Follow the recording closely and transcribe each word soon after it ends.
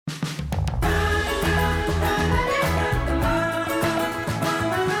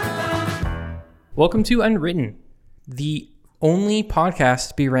Welcome to Unwritten, the only podcast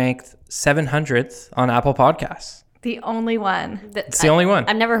to be ranked 700th on Apple Podcasts. The only one. It's the only one.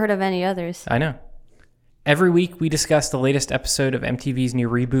 I've never heard of any others. I know. Every week we discuss the latest episode of MTV's new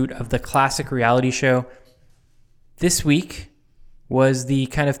reboot of the classic reality show. This week was the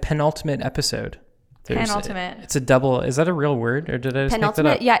kind of penultimate episode. Penultimate. It's a double. Is that a real word, or did I just make that up?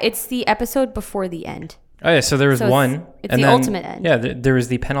 Penultimate? Yeah, it's the episode before the end. Oh yeah, so there was one. It's the ultimate end. Yeah, there was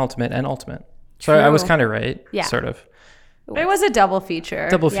the penultimate and ultimate. So I was kind of right. Yeah. Sort of. It was a double feature.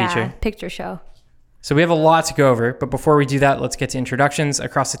 Yeah, picture show. So we have a lot to go over, but before we do that, let's get to introductions.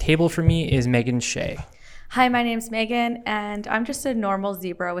 Across the table for me is Megan Shea. Hi, my name's Megan, and I'm just a normal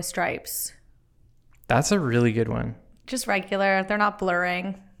zebra with stripes. That's a really good one. Just regular. They're not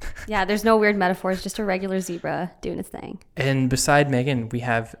blurring. Yeah, there's no weird metaphors, just a regular zebra doing its thing. And beside Megan, we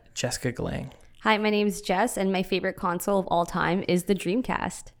have Jessica Glang. Hi, my name's Jess, and my favorite console of all time is the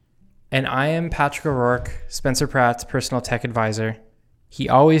Dreamcast. And I am Patrick O'Rourke, Spencer Pratt's personal tech advisor. He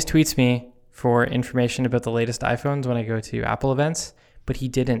always tweets me for information about the latest iPhones when I go to Apple events, but he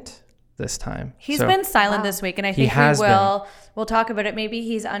didn't this time. He's been silent this week, and I think we'll talk about it. Maybe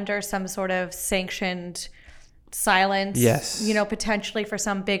he's under some sort of sanctioned silence. Yes. You know, potentially for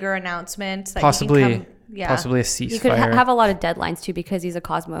some bigger announcement. That possibly he can come, possibly a ceasefire. He could have a lot of deadlines too because he's a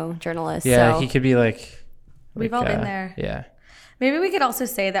Cosmo journalist. Yeah, so. he could be like We've all been there. Yeah. Maybe we could also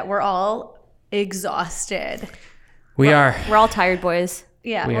say that we're all exhausted. We're all tired boys.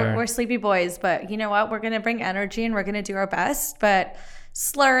 Yeah, we're sleepy boys, but you know what? We're going to bring energy and we're going to do our best, but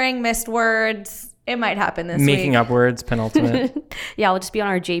slurring, missed words, it might happen this week. Making up words, penultimate. Yeah, we'll just be on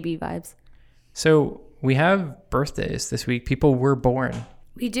our JB vibes. So we have birthdays this week. People were born.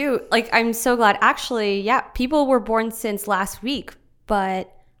 We do. Like, I'm so glad. Actually, yeah, people were born since last week,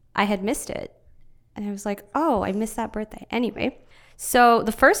 but I had missed it. And I was like, oh, I missed that birthday. Anyway, so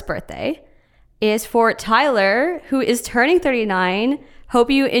the first birthday is for Tyler, who is turning 39. Hope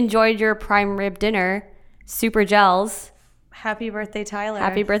you enjoyed your prime rib dinner. Super gels. Happy birthday, Tyler.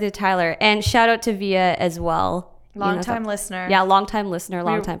 Happy birthday, Tyler. And shout out to Via as well. Long-time listener. Yeah, long-time listener,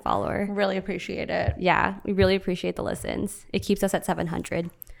 long-time follower. Really appreciate it. Yeah, we really appreciate the listens. It keeps us at 700.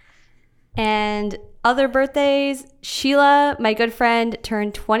 And other birthdays, Sheila, my good friend,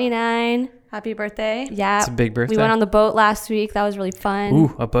 turned 29. Happy birthday. Yeah. It's a big birthday. We went on the boat last week. That was really fun.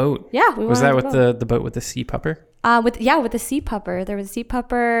 Ooh, a boat. Yeah. Was that with the boat with the sea pupper? With the sea pupper. There was a sea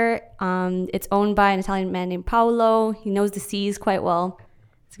pupper. It's owned by an Italian man named Paolo. He knows the seas quite well.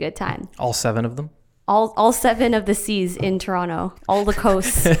 It's a good time. All 7 of them? All 7 of the seas in Toronto. All the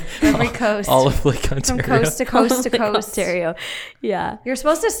coasts. Every coast. All of Lake Ontario. From coast to coast to coast. Ontario. Yeah. You're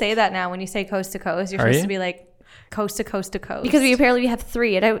supposed to say that now when you say coast to coast. You're supposed to be like coast to coast to coast. Because we have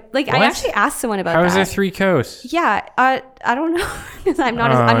 3. And I actually asked someone about that. How is there 3 coasts? Yeah. I don't know. I'm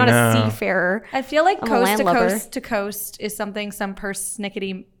not a seafarer. I feel like I'm coast to coast is something some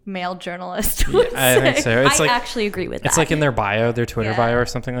persnickety male journalist would say. I think so. It's I actually agree with that. It's like in their bio, their Twitter bio or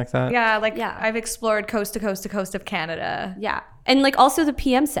something like that. Yeah, I've explored coast to coast of Canada. Yeah. And like also the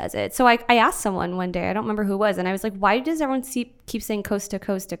PM says it. So I asked someone one day, I don't remember who it was, and I was like, why does everyone keep saying coast to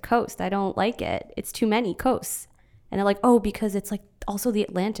coast to coast? I don't like it. It's too many coasts. And they're like, oh, because it's like also the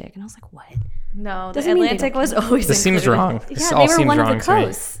Atlantic. And I was like, what? No, the Atlantic was always This seems wrong. Yeah, they were one of the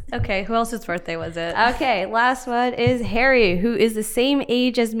coasts. Okay, who else's birthday was it? Okay, last one is Harry, who is the same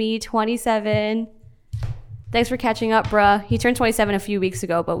age as me, 27. Thanks for catching up, bruh. He turned 27 a few weeks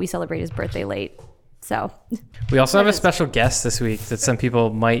ago, but we celebrate his birthday late. So we also have a special guest this week that some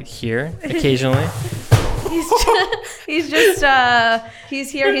people might hear occasionally.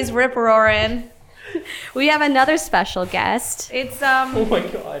 He's here. He's rip roaring. We have another special guest. It's oh my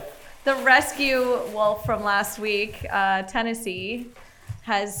god. The rescue wolf from last week, Tennessee,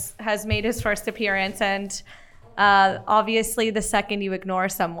 has made his first appearance, and obviously the second you ignore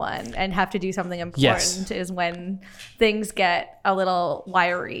someone and have to do something important is when things get a little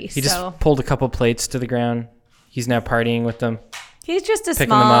wiry. He just pulled a couple plates to the ground. He's now partying with them. He's just a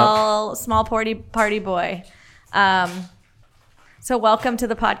small party boy. So welcome to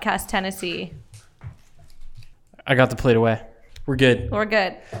the podcast, Tennessee. I got the plate away. We're good. We're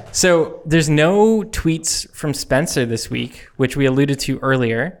good. So there's no tweets from Spencer this week, which we alluded to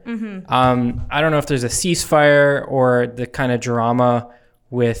earlier. Mm-hmm. I don't know if there's a ceasefire or the kind of drama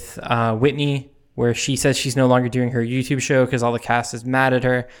with Whitney, where she says she's no longer doing her YouTube show because all the cast is mad at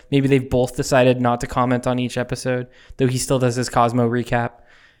her. Maybe they've both decided not to comment on each episode, though he still does his Cosmo recap.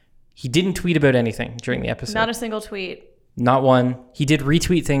 He didn't tweet about anything during the episode. Not a single tweet. Not one. He did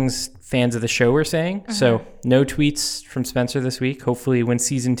retweet things fans of the show were saying. So no tweets from Spencer this week. Hopefully when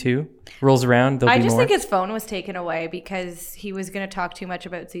season 2 rolls around, there'll be more. I just think his phone was taken away because he was going to talk too much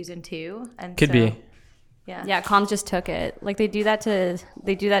about season 2. And Could be. Yeah, comms just took it. Like they do that to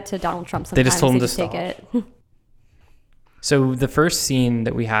Donald Trump sometimes. They just told him to take stop. it. So the first scene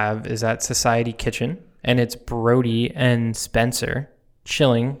that we have is at Society Kitchen, and it's Brody and Spencer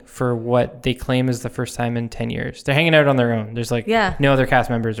chilling for what they claim is the first time in 10 years. They're hanging out on their own. There's no other cast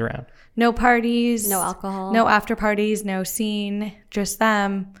members around. No parties. No alcohol. No after parties. No scene. Just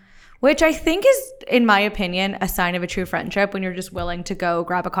them. Which I think is, in my opinion, a sign of a true friendship when you're just willing to go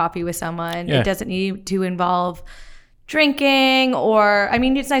grab a coffee with someone. Yeah. It doesn't need to involve drinking or, I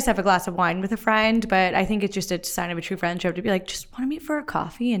mean, it's nice to have a glass of wine with a friend, but I think it's just a sign of a true friendship to be like, just want to meet for a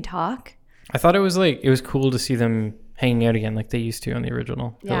coffee and talk. I thought it was cool to see them hanging out again like they used to on the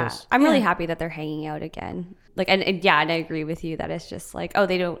original. Yeah, Hills. I'm really happy that they're hanging out again. Like, and I agree with you that it's just like, oh,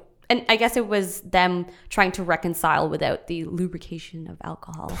 they don't. And I guess it was them trying to reconcile without the lubrication of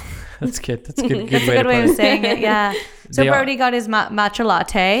alcohol. That's good. That's good. That's a good way of saying it, yeah. So Brody got his matcha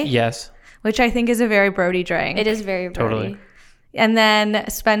latte. Yes. Which I think is a very Brody drink. It is very Brody. Totally. And then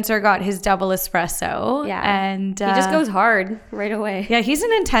Spencer got his double espresso. Yeah. And he just goes hard right away. Yeah, he's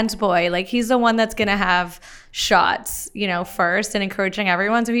an intense boy. Like, he's the one that's going to have shots, first and encouraging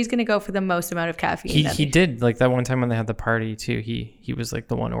everyone. So he's going to go for the most amount of caffeine. He did, like, that one time when they had the party, too. He was, like,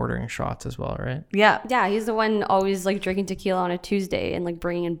 the one ordering shots as well, right? Yeah. Yeah, he's the one always, like, drinking tequila on a Tuesday and, like,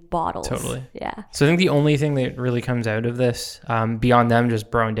 bringing in bottles. Totally. Yeah. So I think the only thing that really comes out of this, beyond them just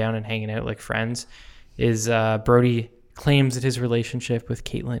broing down and hanging out like friends, is Brody claims that his relationship with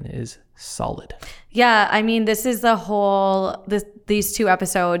Caitlyn is solid. Yeah, I mean, this is the whole, these 2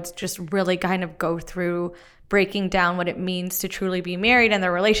 episodes just really kind of go through breaking down what it means to truly be married and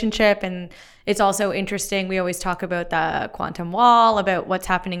their relationship. And it's also interesting. We always talk about the quantum wall, about what's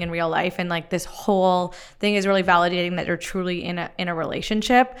happening in real life. And like this whole thing is really validating that you're truly in a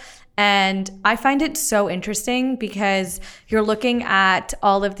relationship. And I find it so interesting because you're looking at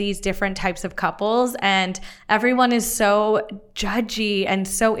all of these different types of couples and everyone is so judgy and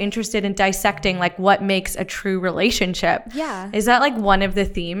so interested in dissecting like what makes a true relationship. Yeah. Is that like one of the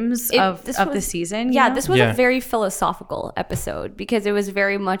themes of the season? Yeah, this was a very philosophical episode because it was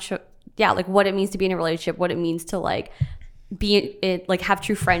very much, like what it means to be in a relationship, what it means to like have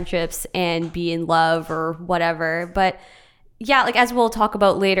true friendships and be in love or whatever. But yeah, like as we'll talk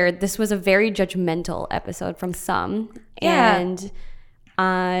about later, this was a very judgmental episode from some. Yeah. And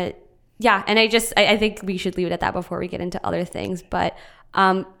and I think we should leave it at that before we get into other things. But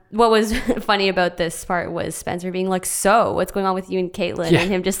what was funny about this part was Spencer being like, so what's going on with you and Caitlyn? And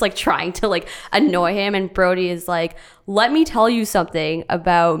him just like trying to like annoy him. And Brody is like, let me tell you something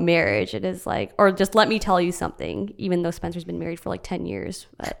about marriage. It is like, or just let me tell you something, even though Spencer's been married for like 10 years.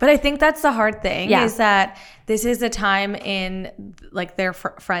 But I think that's the hard thing is that this is a time in like their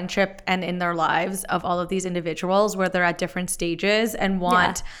friendship and in their lives of all of these individuals where they're at different stages and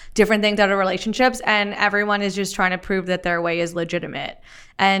want different things out of relationships. And everyone is just trying to prove that their way is legitimate.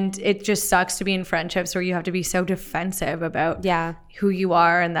 And it just sucks to be in friendships where you have to be so defensive about who you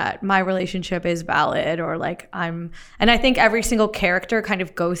are and that my relationship is valid or like and I think every single character kind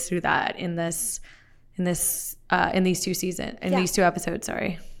of goes through that in these 2 episodes,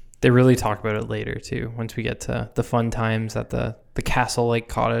 sorry. They really talk about it later too, once we get to the fun times at the castle like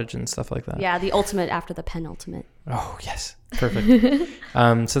cottage and stuff like that. Yeah, the ultimate after the penultimate. Oh, yes. Perfect.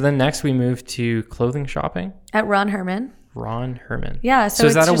 So then next we move to clothing shopping. At Ron Herman. Yeah. So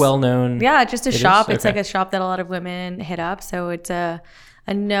is that a well-known? Yeah, just a shop. It's okay. like a shop that a lot of women hit up. So it's a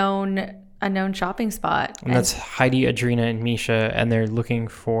known shopping spot. And that's Heidi, Adrina, and Misha, and they're looking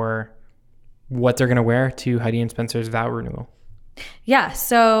for what they're going to wear to Heidi and Spencer's vow renewal. Yeah.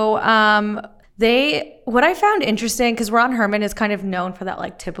 So what I found interesting, because Ron Herman is kind of known for that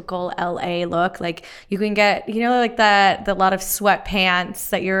like typical LA look. Like you can get, like the lot of sweatpants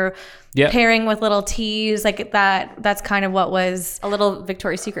that you're pairing with little tees, like that's kind of what was a little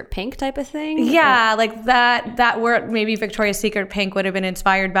Victoria's Secret pink type of thing. Yeah, like that where maybe Victoria's Secret pink would have been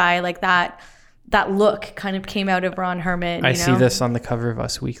inspired by, like that look kind of came out of Ron Herman. I see this on the cover of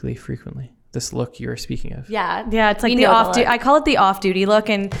Us Weekly frequently. This look you were speaking of. Yeah, it's like the off-duty. I call it the off-duty look.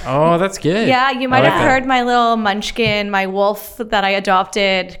 And oh, that's good. Yeah, you might have heard my little munchkin, my wolf that I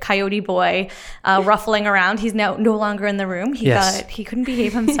adopted, Coyote Boy, ruffling around. He's no longer in the room. He couldn't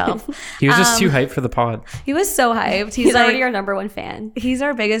behave himself. He was just too hyped for the pod. He was so hyped. He's like, already our number one fan. He's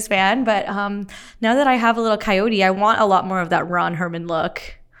our biggest fan. But now that I have a little Coyote, I want a lot more of that Ron Herman look.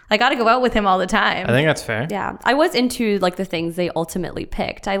 I got to go out with him all the time. I think that's fair. Yeah, I was into like the things they ultimately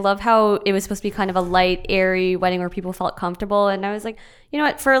picked. I love how it was supposed to be kind of a light, airy wedding where people felt comfortable. And I was like, you know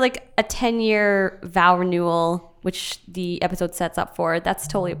what, for like a 10-year vow renewal, which the episode sets up for, that's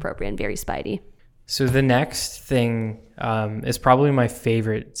totally appropriate and very Spidey. So the next thing is probably my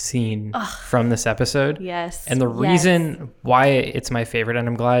favorite scene from this episode. Yes. And the reason why it's my favorite, and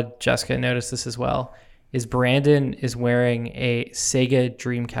I'm glad Jessica noticed this as well, is Brandon is wearing a Sega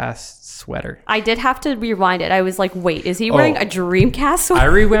Dreamcast sweater. I did have to rewind it. I was like, wait, is he wearing a Dreamcast sweater? I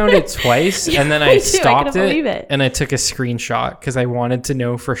rewound it twice and then I stopped it and I took a screenshot because I wanted to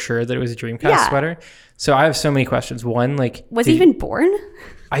know for sure that it was a Dreamcast sweater. So I have so many questions. One, like, was he even born?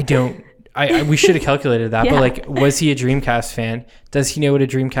 I don't. We should have calculated that, but like, was he a Dreamcast fan? Does he know what a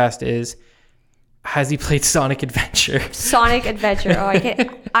Dreamcast is? Has he played Sonic Adventure? Sonic Adventure. Oh, I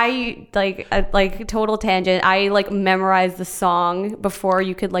can't. I like total tangent. I like memorized the song before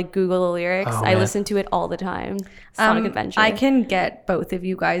you could like Google the lyrics. I listened to it all the time. Sonic Adventure. I can get both of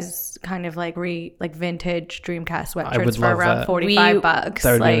you guys kind of like vintage Dreamcast sweatshirts for around $45. That would be like,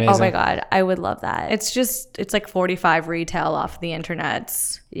 amazing. Oh my God, I would love that. it's like 45 retail off the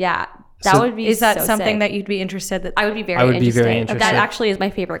internets. Yeah. That would be. Is that so something sick. that you'd be interested in? I would be very interested. That actually is my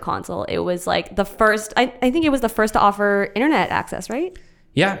favorite console. It was like the first. I think it was the first to offer internet access, right?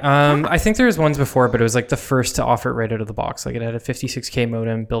 Yeah. I think there was ones before, but it was like the first to offer it right out of the box. Like it had a 56K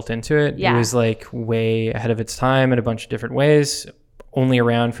modem built into it. Yeah. It was like way ahead of its time in a bunch of different ways. Only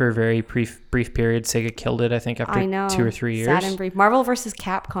around for a very brief period. Sega killed it, I think, after 2 or 3 years. Sad and brief. Marvel vs.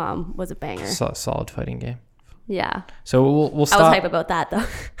 Capcom was a banger. Solid fighting game. Yeah. So we'll stop. I was hype about that though.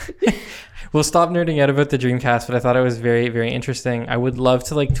 We'll stop nerding out about the Dreamcast, but I thought it was very, very interesting. I would love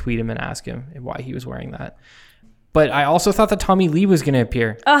to like tweet him and ask him why he was wearing that. But I also thought that Tommy Lee was going to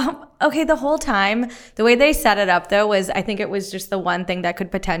appear. Okay, the whole time, the way they set it up though was, I think it was just the one thing that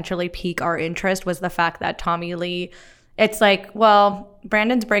could potentially pique our interest was the fact that Tommy Lee, it's like, well,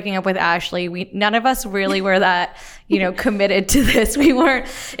 Brandon's breaking up with Ashley. None of us really were that, committed to this. We weren't.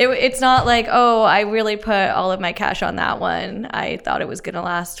 It's not like, oh, I really put all of my cash on that one. I thought it was gonna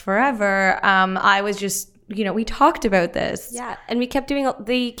last forever. I was just, we talked about this. Yeah, and they kept doing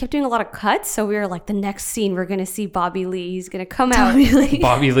a lot of cuts. So we were like, the next scene we're gonna see Bobby Lee. He's gonna come out. Bobby Lee.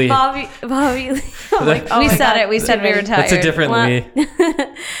 Bobby Lee. We said it. We said we were tired. That's a different Lee.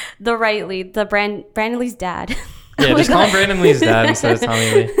 The right Lee. The Brandon Lee's dad. Yeah, just call him Brandon Lee's dad instead of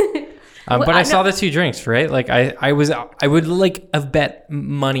Tommy Lee. But I saw the 2 drinks, right? Like I would like have bet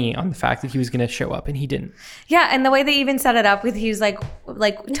money on the fact that he was going to show up and he didn't. Yeah, and the way they even set it up with he was like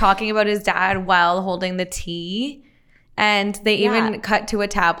talking about his dad while holding the tea. And they even cut to a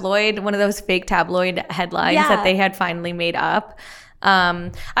tabloid, one of those fake tabloid headlines that they had finally made up.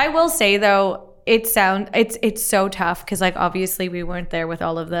 I will say though, it's so tough because like obviously we weren't there with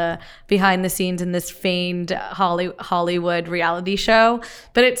all of the behind the scenes in this famed Hollywood reality show,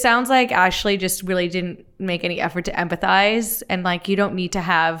 but it sounds like Ashley just really didn't make any effort to empathize, and like you don't need to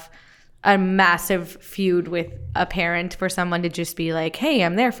have a massive feud with a parent for someone to just be like, hey,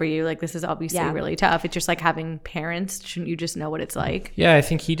 I'm there for you. Like this is obviously really tough. It's just like having parents. Shouldn't you just know what it's like? Yeah, I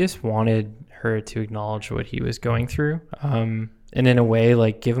think he just wanted her to acknowledge what he was going through. And in a way,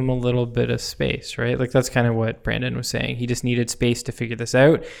 like, give him a little bit of space, right? Like, that's kind of what Brandon was saying. He just needed space to figure this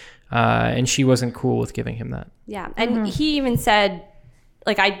out. And she wasn't cool with giving him that. Yeah. And he even said,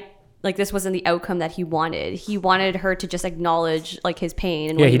 this wasn't the outcome that he wanted. He wanted her to just acknowledge, like, his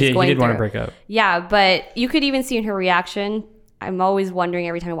pain. And what he did want to break up. Yeah. But you could even see in her reaction, I'm always wondering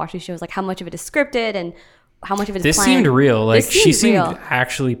every time I watch these shows, like, how much of it is scripted and how much of it is planned. This seemed real. Like, she seemed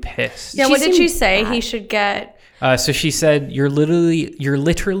actually pissed. Yeah, what did she say? He should get... So she said, "You're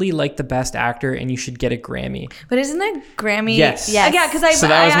literally like the best actor, and you should get a Grammy." But isn't a Grammy? Yes. Yeah, because So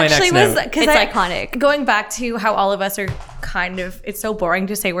that was my next note. It's iconic. Going back to how all of us are kind of, it's so boring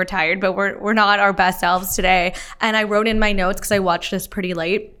to say we're tired, but we're not our best selves today. And I wrote in my notes because I watched this pretty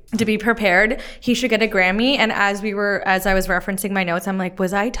late. To be prepared, he should get a Grammy. And as I was referencing my notes, I'm like,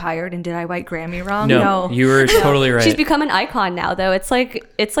 was I tired and did I write Grammy wrong? No. You were totally right. She's become an icon now, though. It's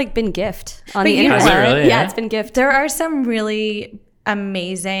like been gift on the internet. Is it really? Yeah, it's been gift. There are some really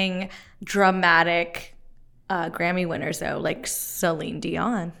amazing, dramatic Grammy winners, though, like Celine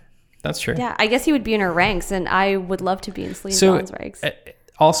Dion. That's true. Yeah, I guess he would be in her ranks, and I would love to be in Celine Dion's ranks.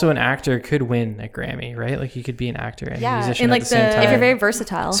 Also, an actor could win a Grammy, right? Like, you could be an actor and a musician and at the same time. If you're very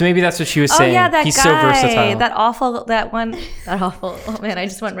versatile. So maybe that's what she was saying. Oh yeah, that He's guy, so versatile. that awful. Oh man, I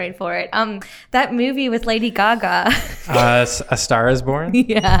just went right for it. That movie with Lady Gaga. A Star Is Born.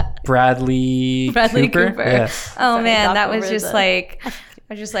 Yeah. Bradley Cooper. Yes. Oh man, that was just like.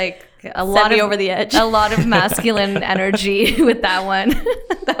 I just like a lot over the edge. A lot of masculine energy with that one.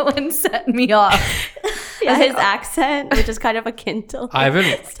 That one set me off. Yeah, his accent, which is kind of akin to. I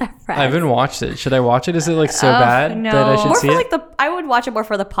haven't watched it. Should I watch it? Is it like so bad no. that I should more see for it? like I would watch it more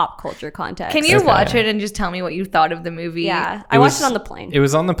for the pop culture context. Can you watch it and just tell me what you thought of the movie? Yeah, I watched it on the plane. It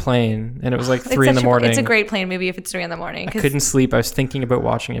was on the plane, and it was like 3 in the morning. It's a great plane movie if it's 3 in the morning. I couldn't sleep. I was thinking about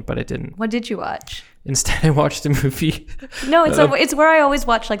watching it, but I didn't. What did you watch? Instead, I watched a movie. No, it's where I always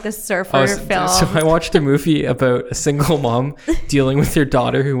watch like the surfer film. So I watched a movie about a single mom dealing with her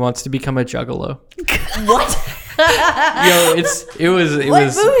daughter who wants to become a juggalo. What? Yo,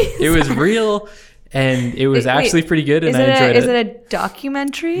 it was real, and it was actually pretty good, and I enjoyed it. Is it a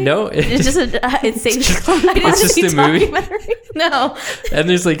documentary? No, it's just it's just a movie. No, and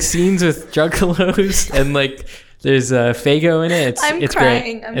there's like scenes with juggalos, and like there's Fago in it. It's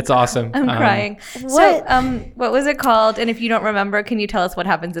crying. great. It's awesome. I'm crying. What? So, what was it called? And if you don't remember, can you tell us what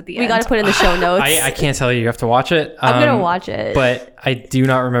happens at the end? We got to put it in the show notes. I can't tell you. You have to watch it. I'm gonna watch it, but I do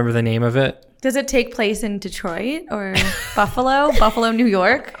not remember the name of it. Does it take place in Detroit or Buffalo? Buffalo, New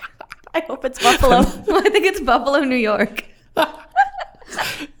York? I hope it's Buffalo. I think it's Buffalo, New York.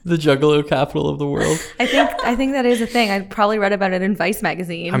 The juggalo capital of the world. I think that is a thing. I probably read about it in Vice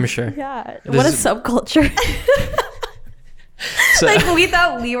magazine. I'm sure. Yeah. What a subculture. So, like we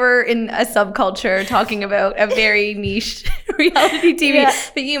thought we were in a subculture talking about a very niche reality TV,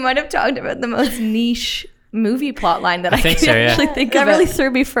 but you might have talked about the most niche movie plot line that I think could so, actually yeah. think That of. really threw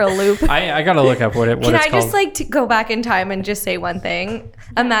me for a loop. I gotta look up what it's Can called. I just like go back in time and just say one thing?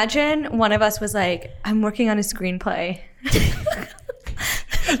 Imagine one of us was like, I'm working on a screenplay.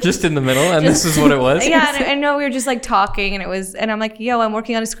 Just in the middle, and this is what it was. Yeah, and I know we were just like talking, and I'm like, yo, I'm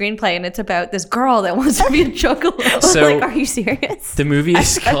working on a screenplay, and it's about this girl that wants to be a juggalo. So, like, are you serious? The movie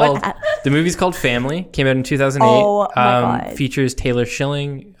is called Family. Came out in 2008. Oh my God. Features Taylor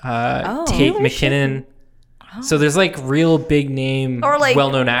Schilling, Tate Taylor McKinnon. So there's like real big name, Or, like,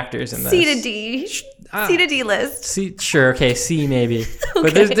 well-known actors in this. C to D. C to D list. C, sure, okay, C maybe.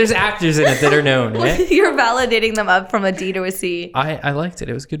 But there's actors in it that are known, right? You're validating them up from a D to a C. I liked it.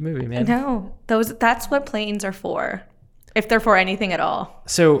 It was a good movie, man. No, that's what planes are for, if they're for anything at all.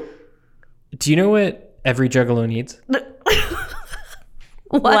 So, do you know what every juggalo needs?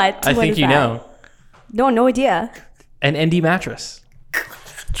 What? I think you know. No idea. An ND mattress.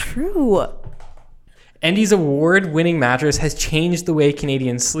 True. ND's award-winning mattress has changed the way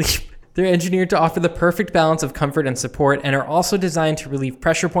Canadians sleep. They're engineered to offer the perfect balance of comfort and support, and are also designed to relieve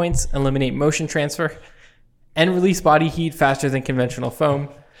pressure points, eliminate motion transfer, and release body heat faster than conventional foam.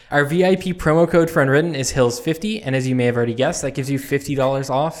 Our VIP promo code for Unwritten is HILLS50, and as you may have already guessed, that gives you $50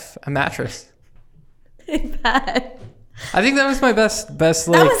 off a mattress. Bad. I think that was my best segue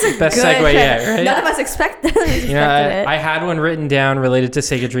good- yet, right? None of us expected You know, it. I had one written down related to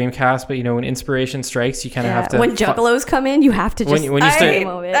Sega Dreamcast, but you know, when inspiration strikes, you kind of have to. When juggalos come in, you have to just. When you start,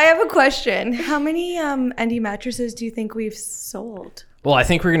 I have a question. How many ND mattresses do you think we've sold? well, I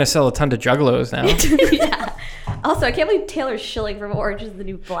think we're gonna sell a ton of juggalos now. Yeah. Also, I can't believe Taylor Schilling from Orange is the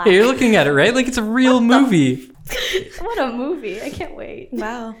New Black. Hey, you're looking at it, right? Like it's a real movie. What a movie! I can't wait.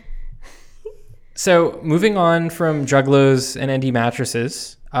 Wow. So, moving on from juggalos and ND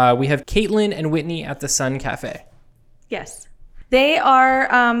mattresses, we have Caitlin and Whitney at the Sun Cafe. Yes. They are,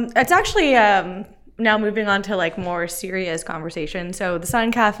 it's actually now moving on to like more serious conversation. So the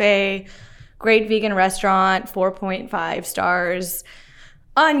Sun Cafe, great vegan restaurant, 4.5 stars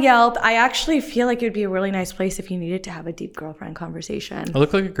on Yelp. I actually feel like it would be a really nice place if you needed to have a deep girlfriend conversation. It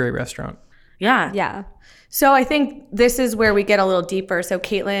looked like a great restaurant. Yeah. Yeah. So I think this is where we get a little deeper. So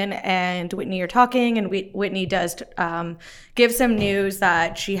Caitlin and Whitney are talking, and Whitney does give some news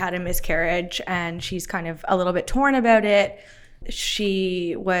that she had a miscarriage, and she's kind of a little bit torn about it.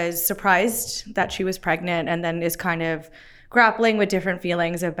 She was surprised that she was pregnant, and then is kind of grappling with different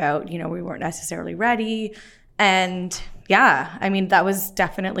feelings about, you know, we weren't necessarily ready. And yeah, I mean, that was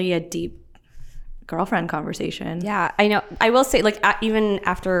definitely a deep girlfriend conversation. Yeah, I know. I will say, like, even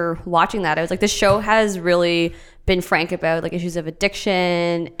after watching that, I was like, the show has really been frank about like issues of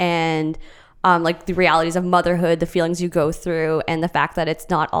addiction and like the realities of motherhood, the feelings you go through, and the fact that it's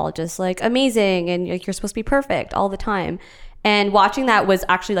not all just like amazing and like you're supposed to be perfect all the time. And watching that was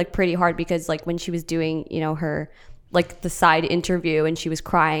actually like pretty hard because like when she was doing, you know, her like the side interview and she was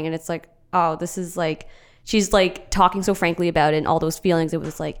crying, and it's like, oh, this is like, she's like talking so frankly about it and all those feelings. It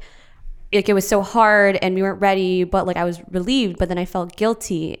was like it was so hard and we weren't ready, but like I was relieved, but then I felt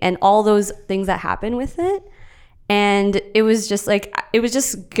guilty and all those things that happen with it. And it was just like, it was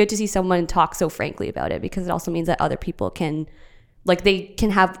just good to see someone talk so frankly about it, because it also means that other people can, like, they can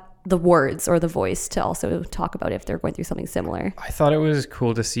have the words or the voice to also talk about if they're going through something similar. I thought it was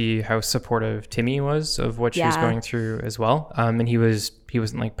cool to see how supportive Timmy was of what she was going through as well. And he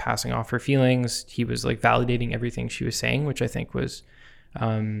wasn't like passing off her feelings. He was like validating everything she was saying, which I think was,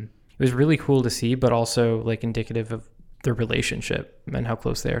 it was really cool to see, but also like indicative of their relationship and how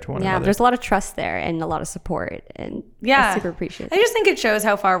close they are to one another. Yeah, there's a lot of trust there and a lot of support, and I super appreciate it. I just think it shows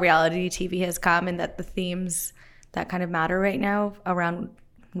how far reality TV has come, and that the themes that kind of matter right now around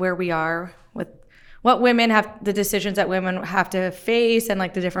where we are with what women have, the decisions that women have to face, and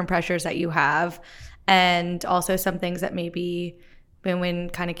like the different pressures that you have, and also some things that maybe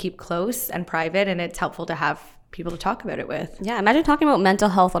women kind of keep close and private, and it's helpful to have people to talk about it with. Yeah, imagine talking about mental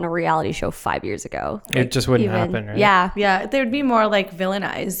health on a reality show 5 years ago. It just wouldn't happen, right? Yeah, they would be more like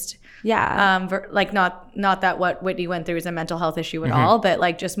villainized. Yeah. Like not that what Whitney went through is a mental health issue at all, but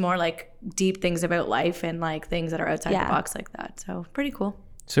like just more like deep things about life and like things that are outside the box like that. So pretty cool.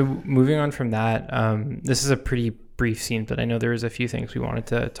 So moving on from that, this is a pretty brief scene, but I know there was a few things we wanted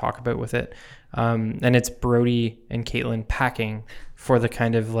to talk about with it. And it's Brody and Caitlin packing for the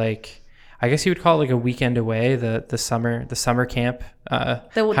kind of like, I guess you would call it like a weekend away, the summer camp.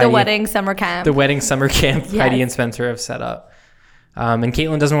 The wedding summer camp. The wedding summer camp Yes. Heidi and Spencer have set up. And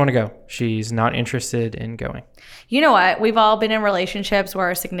Caitlin doesn't want to go. She's not interested in going. You know what? We've all been in relationships where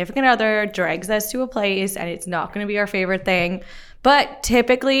our significant other drags us to a place and it's not going to be our favorite thing. But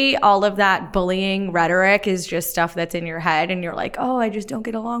typically all of that bullying rhetoric is just stuff that's in your head and you're like, oh, I just don't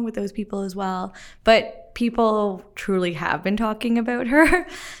get along with those people as well. But people truly have been talking about her.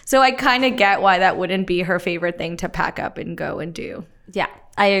 So I kind of get why that wouldn't be her favorite thing to pack up and go and do. Yeah,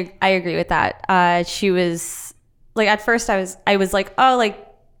 I agree with that. She was like, at first I was like, oh, like,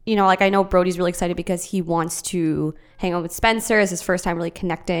 you know, like I know Brody's really excited because he wants to hang out with Spencer. It's his first time really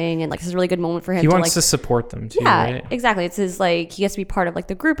connecting, and like this is a really good moment for him. He wants like, to support them too, yeah, right? exactly. It's his like he gets to be part of like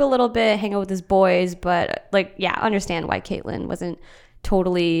the group a little bit, hang out with his boys, but like yeah, understand why Caitlin wasn't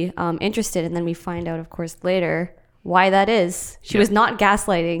totally interested. And then we find out, of course, later why that is. She was not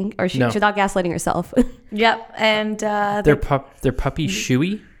gaslighting, or she's not gaslighting herself. Yep, and their puppy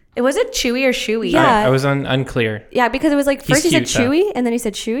Shuey. Was it Chewy or Shuey? Yeah. I was unclear. Yeah, because it was like first he said cute, though. Chewy, and then he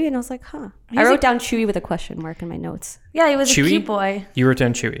said Chewy, and I was like, huh. I wrote down Chewy with a question mark in my notes, Yeah, he was Chewy? a cute boy. You wrote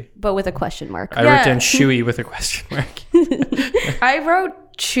down Chewy. but with a question mark. I wrote down Shuey with a question mark. I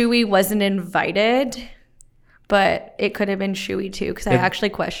wrote Chewy wasn't invited, but it could have been Shuey too, because I actually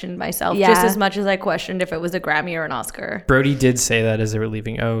questioned myself just as much as I questioned if it was a Grammy or an Oscar. Brody did say that as they were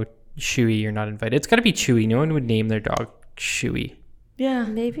leaving. Oh, Shuey, you're not invited. It's got to be Chewy. No one would name their dog Shuey. Yeah.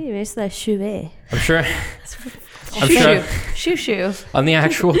 Maybe it's the Chewy. I'm sure. Shoo. On the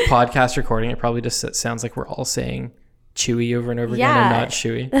actual podcast recording, it probably just sounds like we're all saying Chewy over and over again and not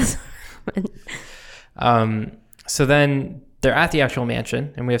Shuey. So then they're at the actual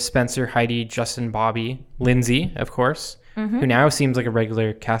mansion, and we have Spencer, Heidi, Justin, Bobby, Lindsay, of course, who now seems like a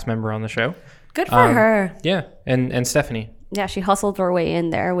regular cast member on the show. Good for her. Yeah, and Stephanie. Yeah, she hustled her way in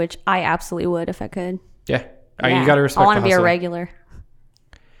there, which I absolutely would if I could. Yeah. You got to respect I want the to be a hustle. regular.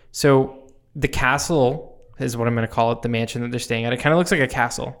 So the castle is what I'm going to call it, the mansion that they're staying at. It kind of looks like a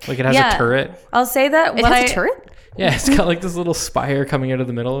castle. Like it has a turret. I'll say that It has a turret? Yeah, it's got like this little spire coming out of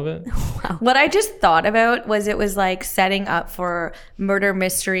the middle of it. What I just thought about was it was like setting up for murder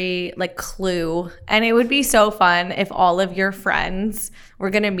mystery, like Clue. And it would be so fun if all of your friends were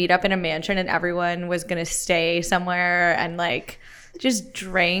going to meet up in a mansion and everyone was going to stay somewhere and like just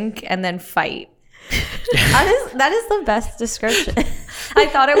drink and then fight. That is the best description. I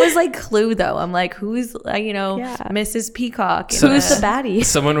thought it was like Clue though. I'm like, who's Mrs. Peacock? So Who's the baddie?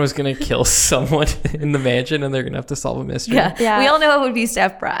 Someone was going to kill someone in the mansion and they're going to have to solve a mystery. Yeah. We all know it would be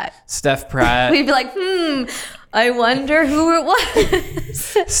Steph Pratt. Steph Pratt. We'd be like, I wonder who it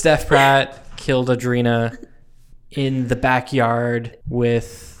was. Steph Pratt killed Adrena in the backyard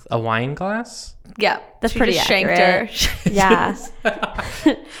with a wine glass. Yeah, That's she pretty just accurate. shanked her. Yeah.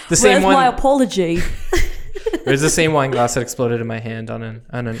 The same one. my apology? It was the same wine glass that exploded in my hand on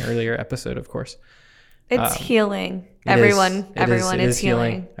an earlier episode, of course. It's healing. It Everyone is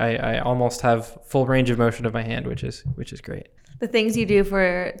healing. I almost have full range of motion of my hand, which is great. The things you do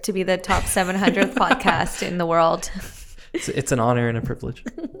to be the top 700th podcast in the world. It's an honor and a privilege.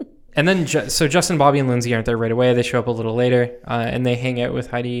 And then, so Justin, Bobby, and Lindsay aren't there right away. They show up a little later, and they hang out with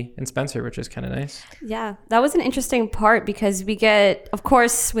Heidi and Spencer, which is kind of nice. Yeah, that was an interesting part because we get, of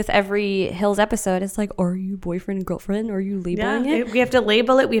course, with every Hills episode, it's like, are you boyfriend and girlfriend? Are you labeling it? We have to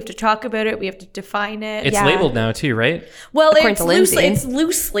label it. We have to talk about it. We have to define it. It's labeled now too, right? Well, According it's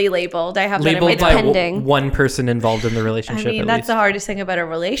loosely labeled. I have Labeled that by pending. one person involved in the relationship. I mean, at that's least. the hardest thing about a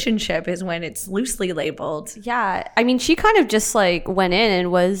relationship is when it's loosely labeled. Yeah, I mean, she kind of just like went in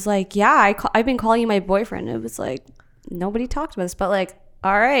and was like, yeah, I've been calling you my boyfriend. It was like, nobody talked about this, but like,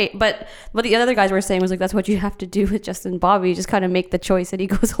 all right. But what the other guys were saying was like, that's what you have to do with Justin and Bobby. You just kind of make the choice and he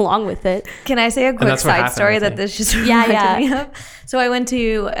goes along with it. Can I say a quick side story that this just reminded me of? So I went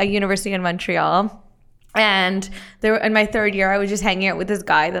to a university in Montreal. And there, in my third year, I was just hanging out with this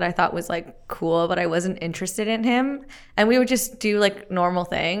guy that I thought was like cool, but I wasn't interested in him. And we would just do like normal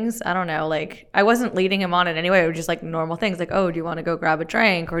things. I don't know, like I wasn't leading him on in any way. It was just like normal things, like, oh, do you want to go grab a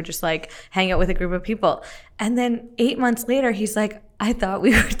drink, or just like hang out with a group of people? And then 8 months later, he's like, I thought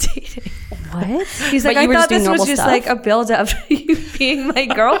we were dating. What? He's like, I thought this was just like a build up to you being my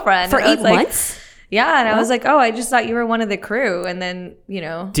girlfriend For 8 months. Yeah, and I was like, oh, I just thought you were one of the crew. And then, you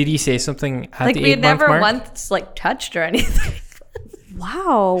know. Did he say something at like the 8 month mark? we had never once like touched or anything.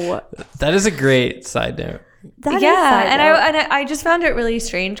 Wow. That is a great side note. I just found it really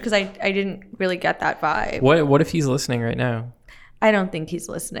strange because I didn't really get that vibe. What if he's listening right now? I don't think he's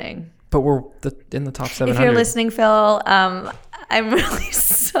listening. But we're in the top 700. If you're listening, Phil, I'm really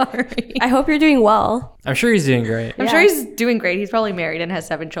sorry. I hope you're doing well. I'm sure he's doing great. I'm sure he's doing great. He's probably married and has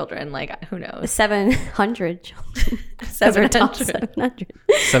 7 children. Like, who knows? 700 children. 700.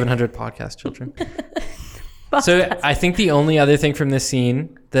 700 podcast children. So I think the only other thing from this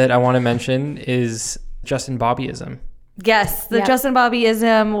scene that I want to mention is Justin Bobbyism. Yes, the Justin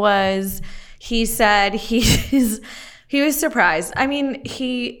Bobbyism was, he said he was surprised. I mean,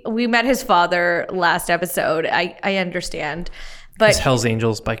 we met his father last episode. I understand. But his Hells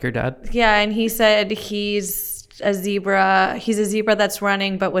Angels biker dad. Yeah, and he said he's a zebra. He's a zebra that's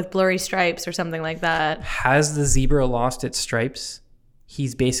running, but with blurry stripes or something like that. Has the zebra lost its stripes?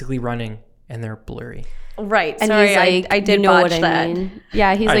 He's basically running, and they're blurry. Right. And sorry, he's like, I did know botch what that. I mean.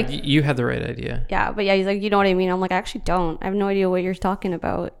 Yeah, he's like, you had the right idea. Yeah, but yeah, he's like, you know what I mean? I'm like, I actually don't. I have no idea what you're talking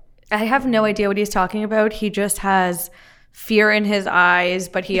about. I have no idea what he's talking about. He just has fear in his eyes,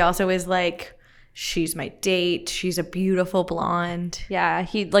 but he also is like, she's my date. She's a beautiful blonde. Yeah,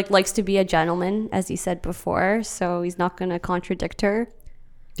 he like likes to be a gentleman, as he said before, so he's not going to contradict her.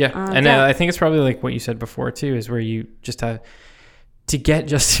 Yeah, I think it's probably like what you said before too, is where you just have to get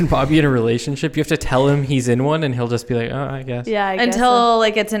Justin Bobby in a relationship, you have to tell him he's in one, and he'll just be like, oh, I guess. Yeah, until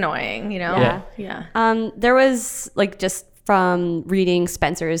like it's annoying, you know. Yeah. There was like just from reading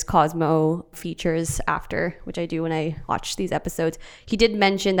Spencer's Cosmo features after, which I do when I watch these episodes, he did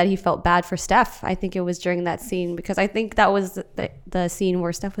mention that he felt bad for Steph. I think it was during that scene, because I think that was the scene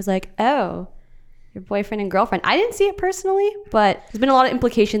where Steph was like, oh, your boyfriend and girlfriend. I didn't see it personally, but there's been a lot of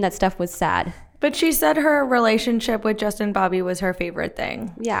implication that Steph was sad. But she said her relationship with Justin Bobby was her favorite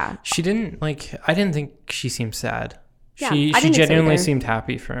thing. Yeah. She didn't like, I didn't think she seemed sad. Yeah, she genuinely seemed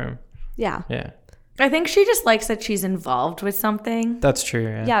happy for him. Yeah. Yeah. I think she just likes that she's involved with something. That's true.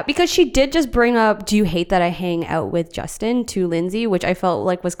 Yeah. Yeah, because she did just bring up, do you hate that I hang out with Justin, to Lindsay, which I felt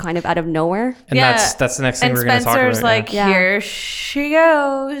like was kind of out of nowhere. And that's the next thing we're going to talk about. And Spencer's like, here she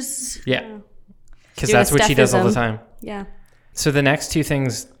goes. Yeah. Because that's what she does all the time. Yeah. So the next two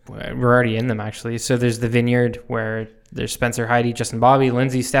things, we're already in them actually. So there's the vineyard where there's Spencer, Heidi, Justin, Bobby,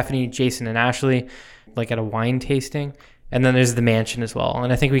 Lindsay, Stephanie, Jason, and Ashley, like at a wine tasting. And then there's the mansion as well.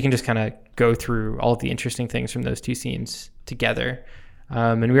 And I think we can just kind of go through all of the interesting things from those two scenes together.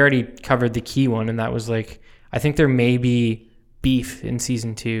 And we already covered the key one, and that was like, I think there may be beef in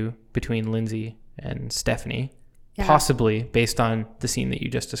season 2 between Lindsay and Stephanie. Yeah. Possibly based on the scene that you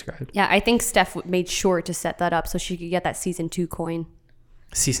just described. Yeah, I think Steph made sure to set that up so she could get that season 2 coin.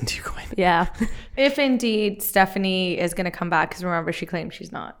 Season 2 coin. Yeah. If indeed Stephanie is going to come back, because remember, she claimed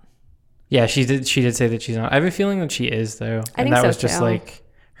she's not. Yeah, she did say that she's not. I have a feeling that she is, though. I think that was so just too. Like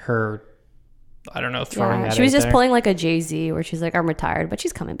her, I don't know, throwing that she was out just there. pulling like a Jay-Z where she's like, I'm retired, but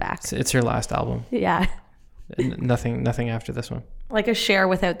she's coming back. It's her last album. Yeah. Nothing after this one. Like a Cher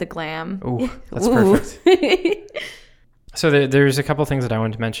without the glam. Oh, that's perfect. So there's a couple things that I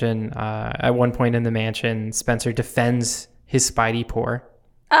wanted to mention. At one point in the mansion, Spencer defends his Spidey pour.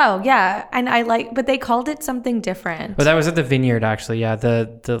 Oh yeah, and but they called it something different. But that was at the vineyard, actually. Yeah,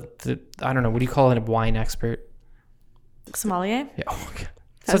 the I don't know, what do you call it? A wine expert? Sommelier. Yeah. Oh my god.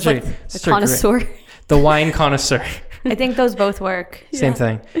 Such a connoisseur. The wine connoisseur. I think those both work. Same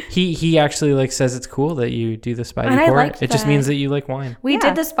thing. He actually like says it's cool that you do the Spidey And I pour. liked It just that. means that you like wine. We Yeah.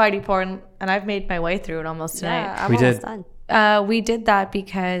 did the Spidey porn, and I've made my way through it almost tonight. Yeah, I'm We almost did. done. We did that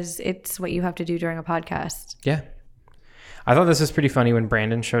because it's what you have to do during a podcast. Yeah. I thought this was pretty funny when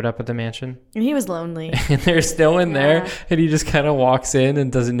Brandon showed up at the mansion And he was lonely. and they're still in there Yeah. and he just kind of walks in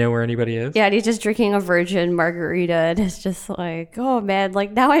and doesn't know where anybody is. Yeah, and he's just drinking a virgin margarita, and it's just like, oh man,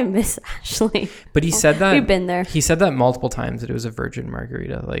 like now I miss Ashley. But he said that We've been there. He said that multiple times that it was a virgin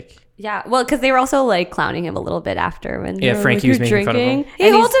margarita. Like, Yeah, well, because they were also like clowning him a little bit after when Yeah, they were, Frankie like, was "You're making fun of him. He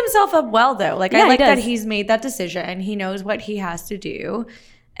And holds himself up well, though. Like, Yeah, I he like that does. he's made that decision. He knows what he has to do.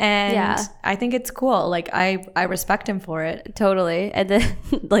 And Yeah. I think it's cool. Like, I respect him for it. Totally. And then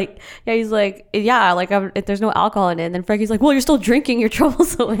like, yeah, he's like, yeah, like if there's no alcohol in it. And then Frankie's like, well, you're still drinking your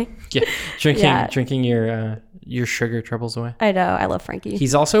troubles away. yeah, Yeah. drinking your sugar troubles away. I know. I love Frankie.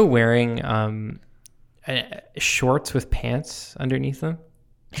 He's also wearing shorts with pants underneath them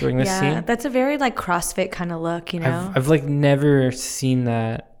during this scene. That's a very, like, CrossFit kind of look, you know? I've like never seen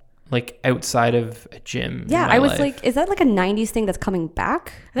that like outside of a gym. Yeah, in my I was life. like, is that like a 90s thing that's coming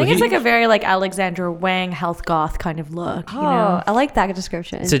back? I think Well, it's he- like a very, like, Alexander Wang health goth kind of look, you know? Oh, I like that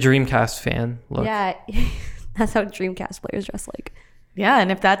description. it's a Dreamcast fan look. Yeah, that's how Dreamcast players dress like. Yeah,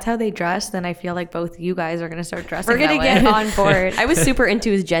 and if that's how they dress, then I feel like both you guys are going to start dressing We're going to that get way. on board. I was super into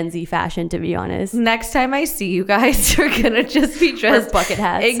his Gen Z fashion, to be honest. Next time I see you guys, you're going to just be dressed bucket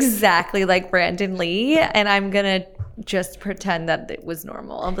hats. exactly like Brandon Lee, and I'm going to just pretend that it was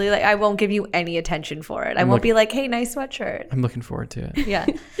normal. I'll be like, I won't give you any attention for it. I won't be like, hey, nice sweatshirt. I'm looking forward to it. Yeah.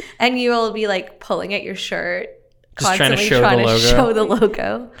 And you will be like pulling at your shirt, Just trying to constantly show trying the to logo. show the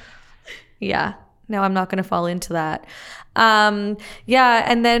logo. Yeah. No, I'm not going to fall into that. Yeah,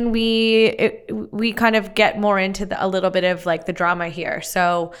 and then we kind of get more into a little bit of like the drama here.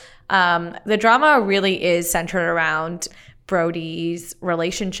 So the drama really is centered around Brody's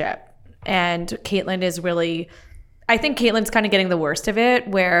relationship, and Caitlyn is really, I think Caitlyn's kind of getting the worst of it,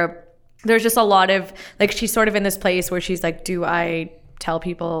 where there's just a lot of like, she's sort of in this place where she's like, do I tell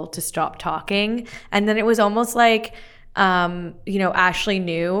people to stop talking? And then it was almost like, you know, Ashley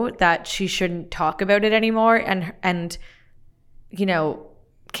knew that she shouldn't talk about it anymore, and you know,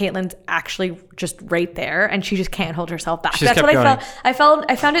 Caitlyn's actually just right there, and she just can't hold herself back. She just That's what kept I felt.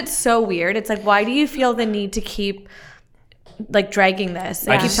 I found it so weird. It's like, why do you feel the need to keep like dragging this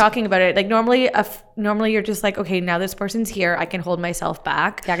and keep talking about it? Like normally you're just like, okay, now this person's here, I can hold myself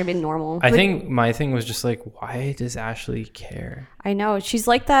back. That could be normal. I think my thing was just like, why does Ashley care? I know. She's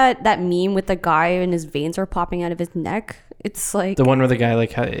like that meme with the guy and his veins are popping out of his neck. It's like, The one where the guy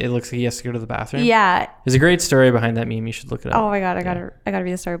like it looks like he has to go to the bathroom. yeah. There's a great story behind that meme. You should look it up. Oh my God, I gotta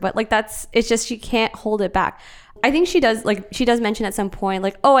read the story. But like it's just, she can't hold it back. I think she does mention at some point,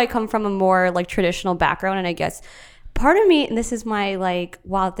 like, oh, I come from a more like traditional background. And I guess part of me, and this is my like,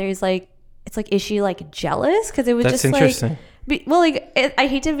 wow, there's like, it's like, is she like jealous? Because it was That's just interesting. like, I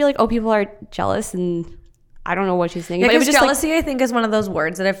hate to be like, oh, people are jealous, and I don't know what she's thinking. Yeah, But it was because just jealousy, I think, is one of those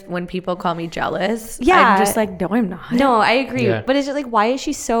words that when people call me jealous, Yeah. I'm just like, no, I'm not. no, I agree. Yeah. But it's just like, why is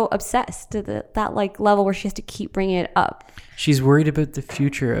she so obsessed to that like level where she has to keep bringing it up? She's worried about the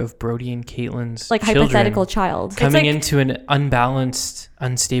future of Brody and Caitlin's Like children hypothetical child. coming like- into an unbalanced,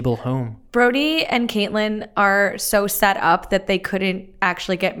 unstable home. Brody and Caitlyn are so set up that they couldn't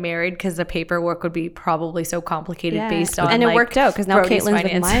actually get married because the paperwork would be probably so complicated Yeah. based on And it like, worked out 'cause now Brody's Caitlyn's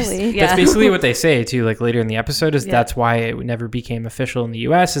with finances. Miley. Yeah. That's basically what they say too. Like later in the episode, is Yeah. that's why it never became official in the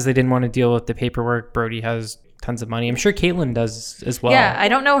U.S. is they didn't want to deal with the paperwork. Brody has tons of money. I'm sure Caitlyn does as well. Yeah, I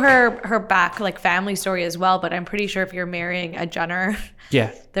don't know her back like family story as well, but I'm pretty sure if you're marrying a Jenner,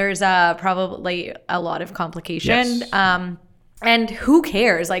 Yeah. there's probably a lot of complication. Yes. And who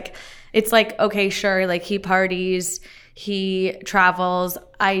cares? Like, it's like, okay, sure, like he parties, he travels.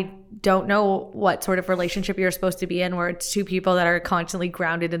 I don't know what sort of relationship you're supposed to be in where it's two people that are constantly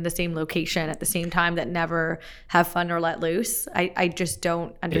grounded in the same location at the same time that never have fun or let loose. I just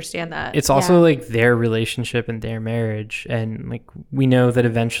don't understand that. It's also like their relationship and their marriage. And like we know that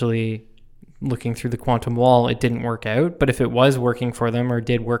eventually, looking through the quantum wall, it didn't work out. But if it was working for them or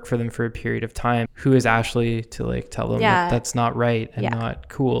did work for them for a period of time, who is Ashley to like tell them Yeah. that that's not right and not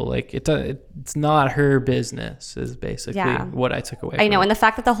cool? Like it's not her business is basically what I took away. I know, from and the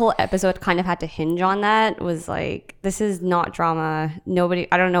fact that the whole episode kind of had to hinge on that was like, this is not drama. Nobody,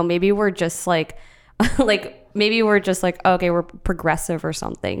 I don't know, maybe we're just like, maybe we're just like, okay, we're progressive or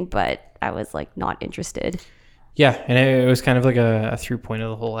something, but I was like not interested. Yeah, and it was kind of like a through point of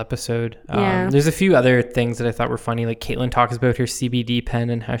the whole episode. Yeah. There's a few other things that I thought were funny. Like Caitlin talks about her CBD pen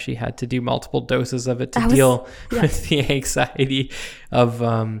and how she had to do multiple doses of it to deal with the anxiety of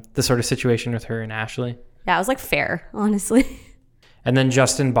the sort of situation with her and Ashley. Yeah, it was like fair, honestly. And then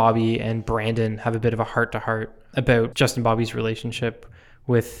Justin, Bobby, and Brandon have a bit of a heart-to-heart about Justin Bobby's relationship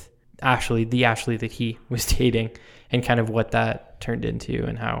with Ashley, the Ashley that he was dating, and kind of what that turned into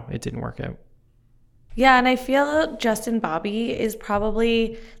and how it didn't work out. Yeah, and I feel Justin Bobby is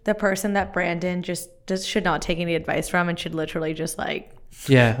probably the person that Brandon should not take any advice from and should literally just like...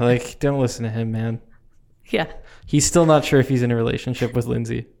 Yeah, like, don't listen to him, man. Yeah. He's still not sure if he's in a relationship with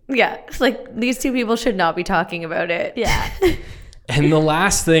Lindsay. Yeah, like, these two people should not be talking about it. Yeah. And the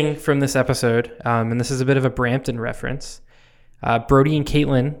last thing from this episode, and this is a bit of a Brampton reference, Brody and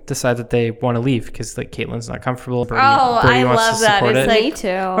Caitlin decide that they want to leave because like Caitlin's not comfortable. Brody I wants love to that. support It's it. like, Me too.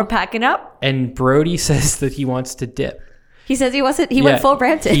 we're packing up. And Brody says that he wants to dip. He says he wasn't. He went full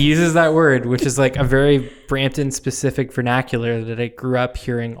Brampton. He uses that word, which is like a very Brampton specific vernacular that I grew up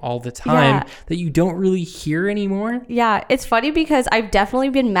hearing all the time that you don't really hear anymore. Yeah, it's funny because I've definitely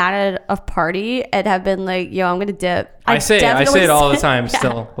been mad at a party and have been like, "Yo, I'm gonna dip." I say it all the time Yeah.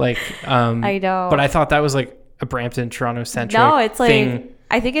 still. Like, I know. But I thought that was like a Brampton, Toronto centric. No, it's like thing.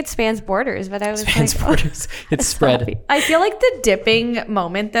 I think it spans borders, but I was Spans like, borders. It's spread. I feel like the dipping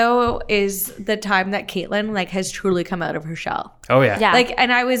moment though is the time that Caitlin like has truly come out of her shell. Oh yeah. Yeah. Like,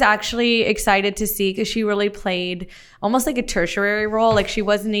 and I was actually excited to see because she really played almost like a tertiary role. Like she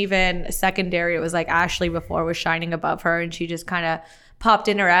wasn't even secondary. It was like Ashley before was shining above her and she just kind of popped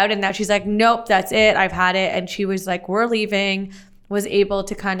in or out. And now she's like, nope, that's it. I've had it. And she was like, we're leaving, was able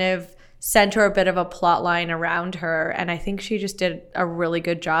to kind of center a bit of a plot line around her. And I think she just did a really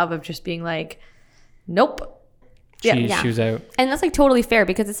good job of just being like, nope. She was out. and that's like totally fair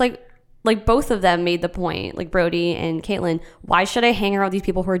because it's like both of them made the point, like Brody and Caitlin. Why should I hang around with these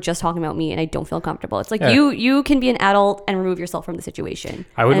people who are just talking about me and I don't feel comfortable? It's like you can be an adult and remove yourself from the situation.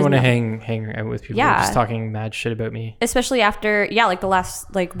 I wouldn't want to hang out with people who are Yeah. just talking mad shit about me. Especially after, like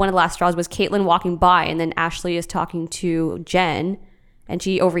one of the last straws was Caitlin walking by and then Ashley is talking to Jen and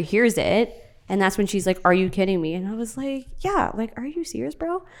she overhears it. And that's when she's like, are you kidding me? And I was like, yeah, like, are you serious,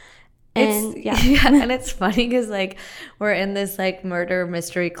 bro? And And it's funny because like we're in this like murder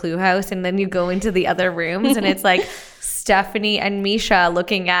mystery clue house and then you go into the other rooms and it's like Stephanie and Misha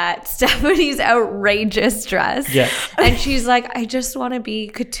looking at Stephanie's outrageous dress. Yeah. And she's like, I just want to be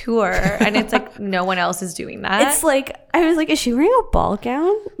couture. And it's like no one else is doing that. it's like, I was like, is she wearing a ball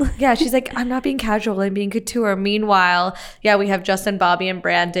gown? Yeah, she's like, I'm not being casual, I'm being couture. Meanwhile, we have Justin, Bobby, and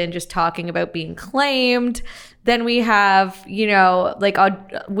Brandon just talking about being claimed. Then we have, like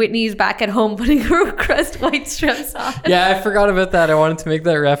Whitney's back at home putting her crust white strips on. Yeah, I forgot about that. I wanted to make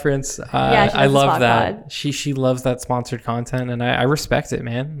that reference. I loves love the that. spot She loves that sponsored content, and I respect it,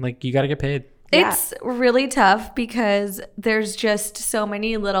 man. Like, you got to get paid. It's really tough because there's just so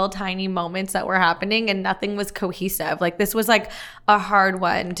many little tiny moments that were happening and nothing was cohesive. Like this was like a hard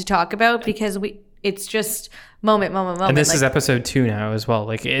one to talk about because it's just moment. And this is episode 2 now as well.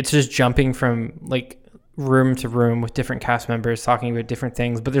 Like it's just jumping from like room to room with different cast members talking about different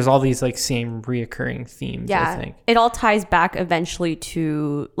things, but there's all these like same reoccurring themes. I think it all ties back eventually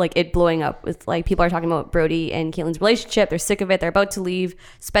to like it blowing up with like people are talking about Brody and Caitlin's relationship. They're sick of it. They're about to leave.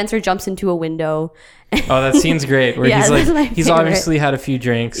 Spencer jumps into a window. Oh, that scene's great. Where Yeah, that's my he's favorite. obviously had a few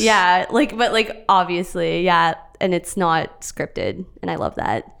drinks. Yeah, but obviously, and it's not scripted, and I love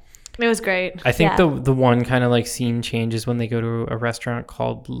that. It was great. I think Yeah. the one kind of like scene change is when they go to a restaurant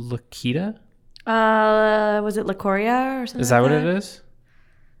called Lakita. Was it Licoria or something? Is that like what it is?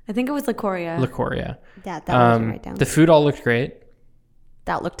 I think it was Licoria. Licoria. Yeah, that was right down. The food all looked great.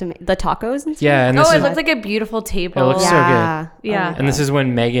 That looked amazing. The tacos and stuff. Yeah, and this it is, looked like a beautiful table. It looks so good. Yeah. And this is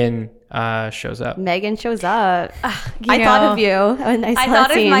when Megan shows up. Megan shows up. You I thought know, of you when I saw I thought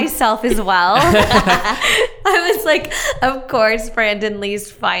that scene. of myself as well. I was like, of course, Brandon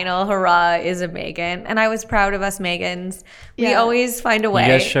Lee's final hurrah is a Megan. And I was proud of us Megans. We Yeah. always find a way.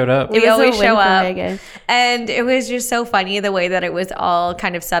 You guys showed up. It was We a always win show for up. Megan. And it was just so funny the way that it was all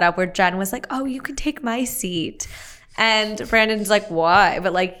kind of set up where Jen was like, oh, you can take my seat. And Brandon's like, why?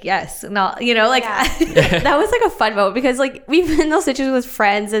 But like, yes, not, like, That was like a fun moment because like we've been in those situations with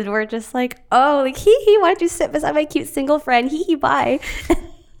friends and we're just like, oh, like hee, why don't you sit beside my cute single friend? Hee, bye.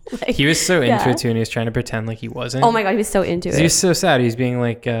 Like, He was so into Yeah. it too, and he was trying to pretend like he wasn't. oh my god, he was so into He was it. so sad. He was being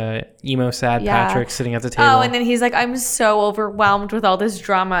like emo sad Yeah. Patrick sitting at the table. oh, and then he's like, I'm so overwhelmed with all this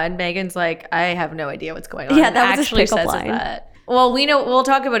drama. And Megan's like, I have no idea what's going on. Yeah, And that was his actually pickup says line. that. Well, we'll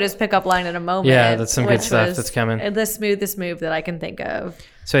talk about his pickup line in a moment. Yeah, that's some good which stuff was that's coming. The smoothest move that I can think of.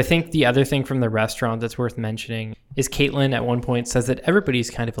 So I think the other thing from the restaurant that's worth mentioning is Caitlin at one point says that everybody's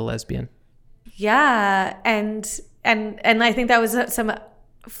kind of a lesbian. Yeah, and I think that was some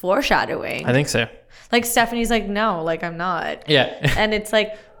foreshadowing. I think so. Like Stephanie's like, no, like I'm not. Yeah. And it's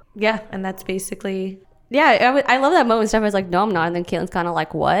like, yeah, and that's basically. Yeah, I love that moment. Stephanie was like, no, I'm not. And then Caitlin's kind of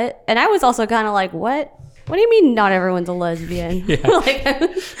like, what? And I was also kind of like, what? What do you mean not everyone's a lesbian? Yeah. Like,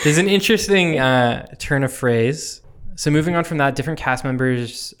 There's an interesting turn of phrase. So moving on from that, different cast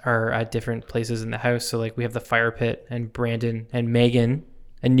members are at different places in the house. So like we have the fire pit and Brandon and Megan,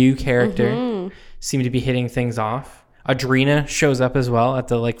 a new character, seem to be hitting things off. Audrina shows up as well at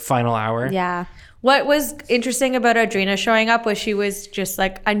the like final hour. yeah. What was interesting about Audrina showing up was she was just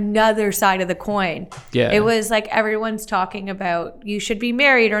like another side of the coin. Yeah. It was like everyone's talking about you should be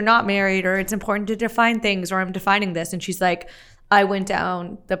married or not married, or it's important to define things, or I'm defining this. And she's like, I went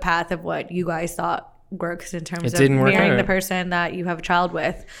down the path of what you guys thought works in terms of marrying the person that you have a child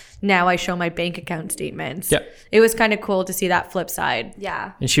with. Now I show my bank account statements. Yeah. It was kind of cool to see that flip side.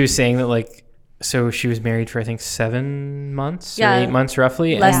 Yeah. And she was saying that like, so she was married for I think 7 months or 8 months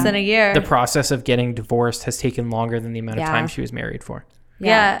roughly. Less than a year. The process of getting divorced has taken longer than the amount of Yeah. time she was married for.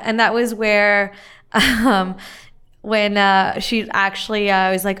 Yeah. And that was where when she actually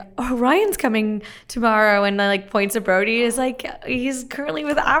was like, oh, Ryan's coming tomorrow, and like points to Brody is like, he's currently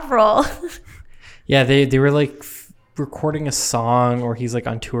with Avril. Yeah, they were like recording a song, or he's like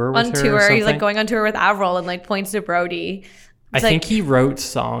on tour with her or something. He's like going on tour with Avril and like points to Brody. I think he wrote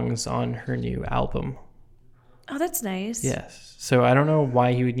songs on her new album. Oh, that's nice. Yes. So I don't know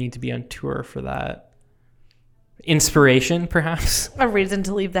why he would need to be on tour for that. Inspiration, perhaps? A reason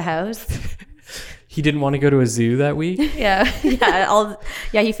to leave the house. He didn't want to go to a zoo that week. Yeah.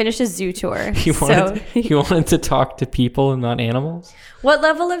 Yeah, he finished his zoo tour. He wanted to talk to people and not animals. What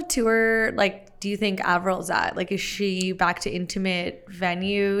level of tour, like, do you think Avril's at? Like, is she back to intimate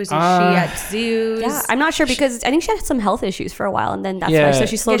venues? Is she at zoos? Yeah, I'm not sure because I think she had some health issues for a while, and then that's why. So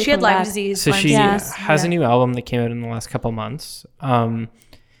she slowly she had coming Lyme back. disease. So she has a new album that came out in the last couple months.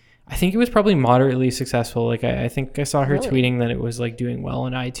 I think it was probably moderately successful. Like I think I saw her tweeting that it was like doing well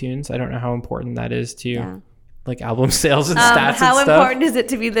on iTunes. I don't know how important that is to like album sales and stats and stuff. How important is it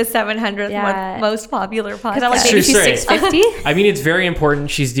to be the 700th most popular podcast? Like maybe she's 650. I mean, it's very important.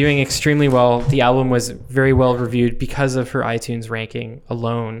 She's doing extremely well. The album was very well reviewed because of her iTunes ranking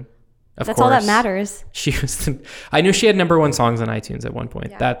alone. That's all that matters. She was. I knew she had #1 songs on iTunes at one point.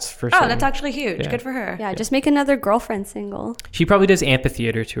 Yeah. That's for sure. Oh, that's actually huge. Yeah. Good for her. Yeah, just make another girlfriend single. She probably does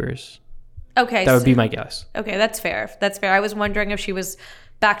amphitheater tours. Okay. That would be my guess. Okay, that's fair. That's fair. I was wondering if she was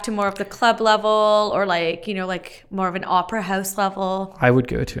back to more of the club level or like, you know, like more of an opera house level. I would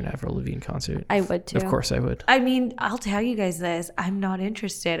go to an Avril Lavigne concert. I would too. Of course I would. I mean, I'll tell you guys this. I'm not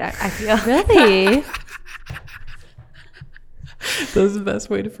interested. I feel... Really? That's the best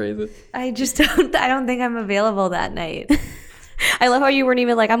way to phrase it. I don't think I'm available that night. I love how you weren't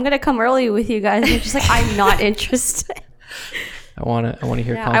even like, I'm going to come early with you guys. You're just like, I'm not interested. I want to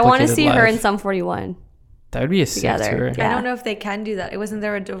hear Complicated I want to see live. her in Sum 41. That would be a sick tour. Yeah. I don't know if they can do that. It wasn't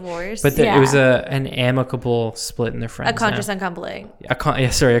there a divorce? But it was an amicable split and they're friends. A conscious uncoupling. A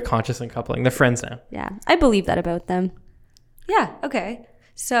conscious uncoupling. They're friends now. Yeah, I believe that about them. Yeah, okay.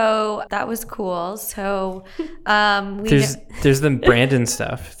 So that was cool. So there's the Brandon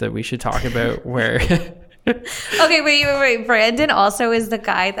stuff that we should talk about where Okay, wait. Brandon also is the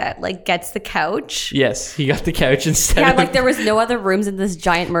guy that like gets the couch. Yes, he got the couch instead. Yeah, like there was no other rooms in this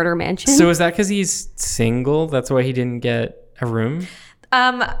giant murder mansion. So is that because he's single? That's why he didn't get a room?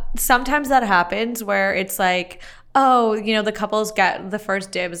 Sometimes that happens where it's like, oh, you know, the couples get the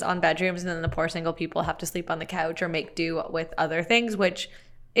first dibs on bedrooms and then the poor single people have to sleep on the couch or make do with other things, which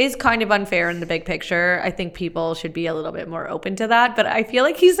is kind of unfair in the big picture. I think people should be a little bit more open to that. But I feel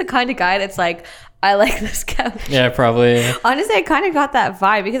like he's the kind of guy that's like, I like this couch. Yeah, probably. Honestly, I kind of got that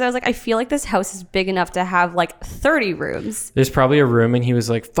vibe because I was like, I feel like this house is big enough to have like 30 rooms. There's probably a room and he was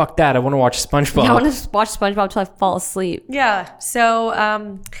like, fuck that. I want to watch SpongeBob. Yeah, I want to watch SpongeBob till I fall asleep. Yeah. So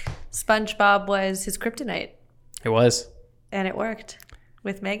SpongeBob was his kryptonite. It was. And it worked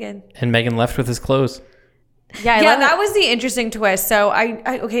with Megan. And Megan left with his clothes. Yeah, that was the interesting twist. So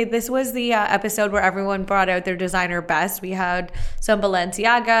this was the episode where everyone brought out their designer best. We had some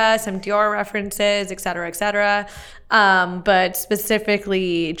Balenciaga, some Dior references, et cetera, but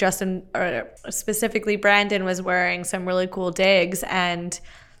specifically Brandon was wearing some really cool digs, and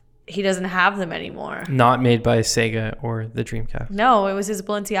he doesn't have them anymore. Not made by Sega or the Dreamcast. No, it was his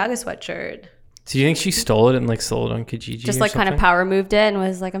Balenciaga sweatshirt. So you think she stole it and like sold it on Kijiji? Just or like kind of something? power moved it and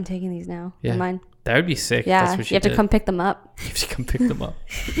was like, I'm taking these now. Yeah. They're mine. That would be sick. Yeah. That's what she You have to did. come pick them up. You have to come pick them up.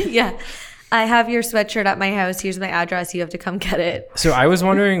 Yeah. I have your sweatshirt at my house. Here's my address. You have to come get it. So I was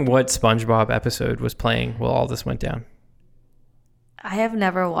wondering what SpongeBob episode was playing while all this went down. I have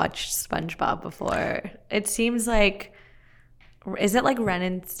never watched SpongeBob before. It seems like, is it like Ren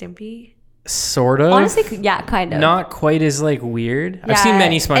and Stimpy? Sort of. Honestly, yeah, kind of. Not quite as like weird. I've Yeah, seen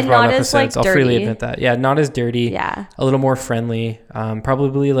many and SpongeBob not as, episodes. like, I'll freely dirty. admit that. Yeah, not as dirty. Yeah. A little more friendly.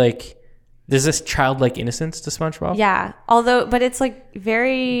 Probably like there's this childlike innocence to SpongeBob. Yeah. But it's like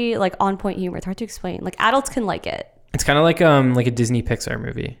very like on point humor. It's hard to explain. Like adults can like it. It's kind of like a Disney Pixar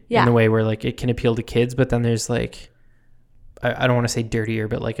movie Yeah. in the way where like it can appeal to kids, but then there's like I don't want to say dirtier,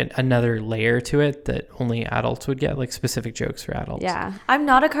 but like another layer to it that only adults would get, like specific jokes for adults. Yeah. I'm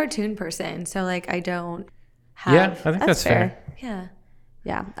not a cartoon person, so like I don't have. Yeah, I think that's fair. Yeah.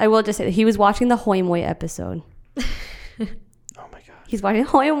 Yeah. I will just say that he was watching the Hoi Moi episode. Oh my god. He's watching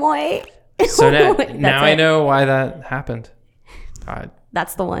Hoi Moi. So now That's I it. know why that happened.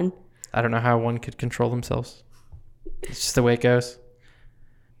 That's the one. I don't know how one could control themselves. It's just the way it goes.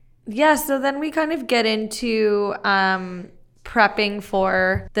 Yeah, so then we kind of get into prepping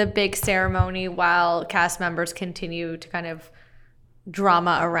for the big ceremony while cast members continue to kind of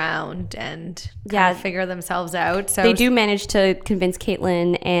drama around and kind of figure themselves out. So They do manage to convince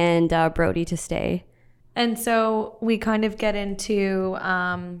Caitlin and Brody to stay. And so we kind of get into,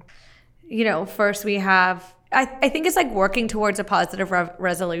 first we have, I think it's like working towards a positive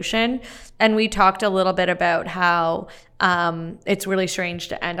resolution. And we talked a little bit about how it's really strange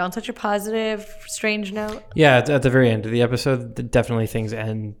to end on such a positive, strange note. Yeah, at the very end of the episode, definitely things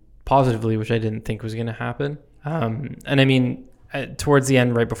end positively, which I didn't think was going to happen. And I mean, towards the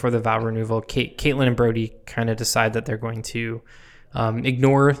end, right before the vow renewal, Caitlin and Brody kind of decide that they're going to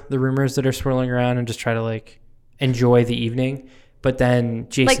ignore the rumors that are swirling around and just try to like enjoy the evening. But then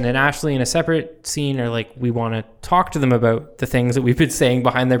Jason and Ashley in a separate scene are like, we want to talk to them about the things that we've been saying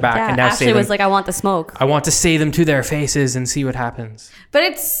behind their back. Yeah, And now Ashley was like, I want the smoke. I want to say them to their faces and see what happens. But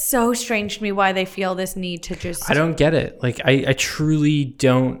it's so strange to me why they feel this need to just... I don't get it. Like, I truly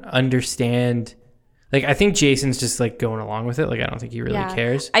don't understand. Like, I think Jason's just like going along with it. Like, I don't think he really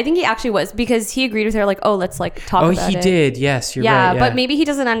cares. I think he actually was, because he agreed with her like, oh, let's like talk about it. Oh, he did. Yes, you're right. Yeah, Yeah, but maybe he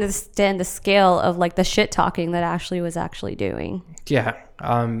doesn't understand the scale of like the shit talking that Ashley was actually doing. Yeah.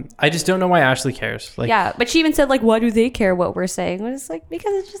 I just don't know why Ashley cares. Like, Yeah, but she even said like, why do they care what we're saying? And it's like,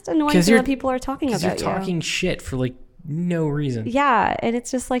 because it's just annoying that people are talking about you're talking shit for like no reason. Yeah, and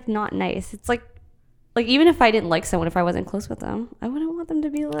it's just like not nice. It's like even if I didn't like someone, if I wasn't close with them, I wouldn't want them to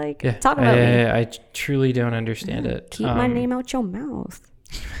be like, talk about me. I truly don't understand it. Keep my name out your mouth.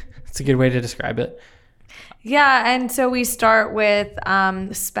 It's a good way to describe it. Yeah, and so we start with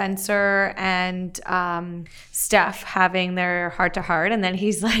Spencer and Steph having their heart-to-heart, and then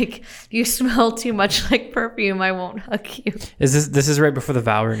he's like, you smell too much like perfume, I won't hug you. This is right before the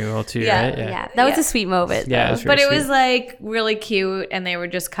vow renewal too, Yeah, right? Yeah, that was a sweet moment. Yeah, though. it was very But it sweet. was like really cute, and they were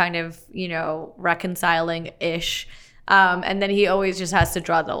just kind of, reconciling-ish. And then he always just has to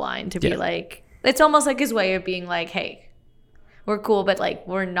draw the line to be like, it's almost like his way of being like, hey, we're cool, but like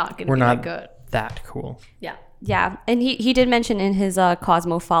we're not going to be that good. That cool. Yeah. Yeah, and he did mention in his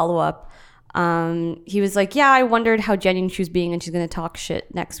Cosmo follow-up, he was like, yeah, I wondered how genuine she was being and she's going to talk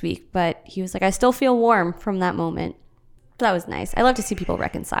shit next week. But he was like, I still feel warm from that moment. So that was nice. I love to see people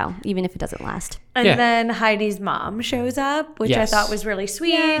reconcile, even if it doesn't last. And then Heidi's mom shows up, which I thought was really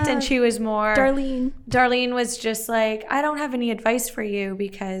sweet. Yeah. And she was more... Darlene was just like, I don't have any advice for you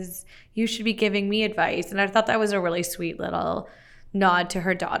because you should be giving me advice. And I thought that was a really sweet little nod to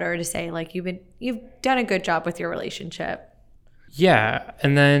her daughter to say, like, you've done a good job with your relationship. Yeah,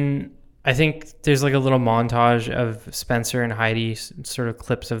 and then I think there's like a little montage of Spencer and Heidi, sort of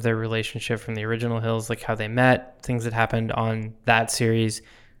clips of their relationship from the original Hills, like how they met, things that happened on that series,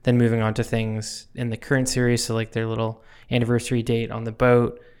 then moving on to things in the current series. So like their little anniversary date on the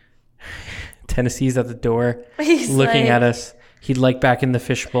boat. Tennessee's at the door looking at us. He'd like back in the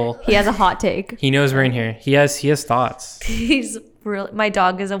fishbowl. He has a hot take. He knows we're in here. He has thoughts. He's really, my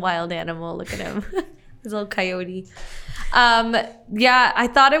dog is a wild animal. Look at him. His little coyote. Yeah, I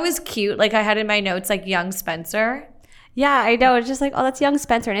thought it was cute. Like I had in my notes, like young Spencer. Yeah, I know. It's just like, oh, that's young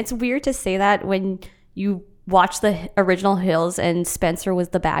Spencer. And it's weird to say that when you watch the original Hills and Spencer was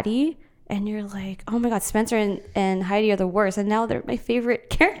the baddie. And you're like, oh my God, Spencer and Heidi are the worst. And now they're my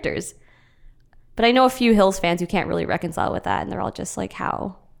favorite characters. But I know a few Hills fans who can't really reconcile with that. And they're all just like,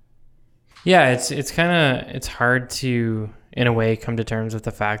 how? Yeah, it's hard to, in a way, come to terms with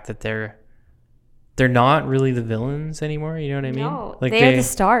the fact that they're they're not really the villains anymore. You know what I mean? No, Like they're the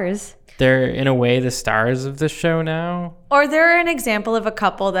stars. They're in a way the stars of the show now. Or they're an example of a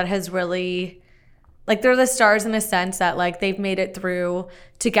couple that has really, like, they're the stars in a sense that, like, they've made it through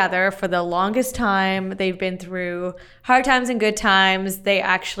together for the longest time. They've been through hard times and good times. They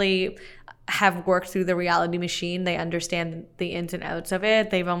actually have worked through the reality machine. They understand the ins and outs of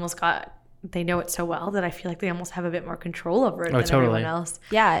it. They know it so well that I feel like they almost have a bit more control over it than everyone else.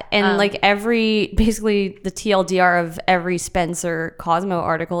 Yeah. And like basically the TLDR of every Spencer Cosmo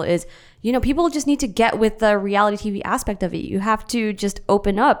article is, you know, people just need to get with the reality TV aspect of it. You have to just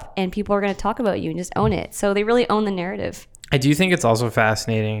open up and people are going to talk about you and just own it. So they really own the narrative. I do think it's also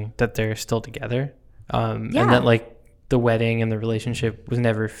fascinating that they're still together. And that like the wedding and the relationship was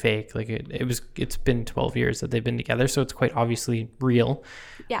never fake. Like it's been 12 years that they've been together. So it's quite obviously real.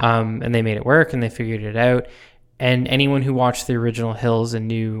 Yeah. And they made it work and they figured it out. And anyone who watched the original Hills and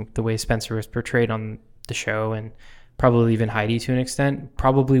knew the way Spencer was portrayed on the show, and probably even Heidi to an extent,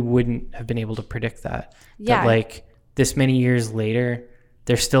 probably wouldn't have been able to predict that. Yeah. That like this many years later,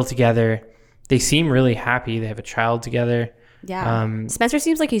 they're still together. They seem really happy. They have a child together. Yeah. Spencer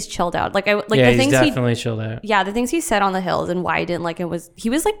seems like he's chilled out. Yeah, the he's things definitely chilled out. Yeah, the things he said on the Hills and why I didn't like it was he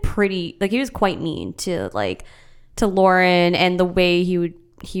was like pretty, like he was quite mean to Lauren, and the way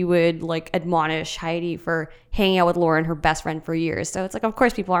he would like admonish Heidi for hanging out with Lauren, her best friend for years. So it's like, of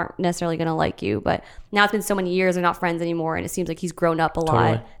course people aren't necessarily going to like you, but now it's been so many years, they're not friends anymore, and it seems like he's grown up a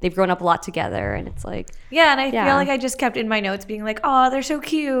lot. They've grown up a lot together, and it's like, yeah. And I feel like I just kept in my notes being like, oh, they're so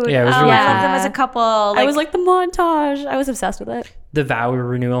cute. Yeah, it was really I cute. love them as a couple. I was like the montage. I was obsessed with it. The vow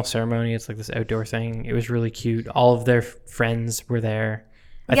renewal ceremony, it's like this outdoor thing. It was really cute. All of their friends were there.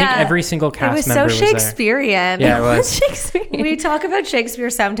 I think every single cast member was there. It was so Shakespearean. Yeah, it was. Shakespearean. We talk about Shakespeare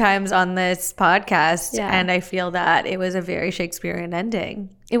sometimes on this podcast, and I feel that it was a very Shakespearean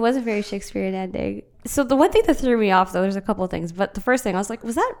ending. It was a very Shakespearean ending. So the one thing that threw me off, though, there's a couple of things, but the first thing I was like,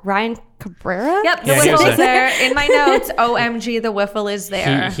 was that Ryan Cabrera? Yep, the whiffle is there. In my notes, OMG, the whiffle is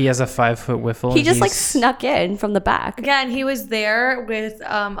there. He has a 5-foot whiffle. He just like snuck in from the back. Again, he was there with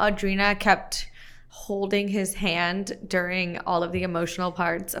Audrina, kept holding his hand during all of the emotional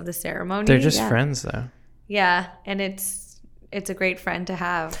parts of the ceremony. They're just friends, though. Yeah, and it's a great friend to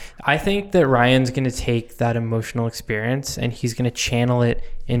have. I think that Ryan's going to take that emotional experience and he's going to channel it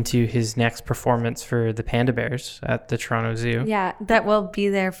into his next performance for the Panda Bears at the Toronto Zoo. Yeah, that will be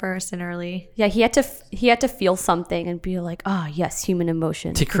there first and early. Yeah, he had to feel something and be like, oh yes, human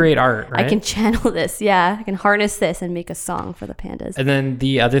emotion. To create art, right? I can channel this. Yeah, I can harness this and make a song for the pandas. And then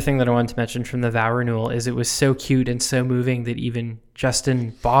the other thing that I wanted to mention from the vow renewal is it was so cute and so moving that even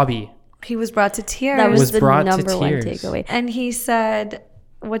Justin Bobby, he was brought to tears. That was the number one takeaway. And he said,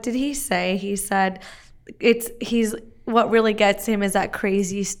 what did he say? He said, what really gets him is that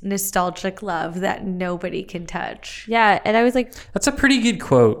crazy nostalgic love that nobody can touch. Yeah, and I was like, that's a pretty good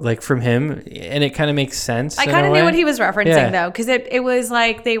quote, like from him, and it kind of makes sense. I kind of knew what he was referencing though, because it was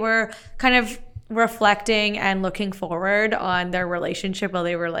like they were kind of reflecting and looking forward on their relationship while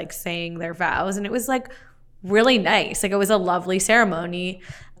they were like saying their vows, and it was like really nice. Like it was a lovely ceremony.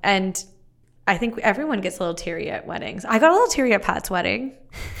 And I think everyone gets a little teary at weddings. I got a little teary at Pat's wedding.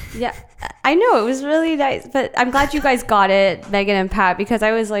 Yeah, I know. It was really nice. But I'm glad you guys got it, Megan and Pat, because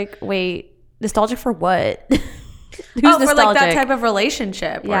I was like, wait, nostalgic for what? Who's nostalgic? For like that type of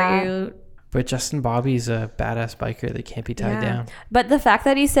relationship. Yeah. But Justin Bobby's a badass biker that can't be tied down. But the fact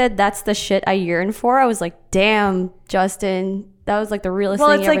that he said that's the shit I yearn for, I was like, damn, Justin. That was like the realest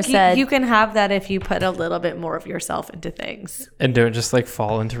thing he ever said. You can have that if you put a little bit more of yourself into things. And don't just like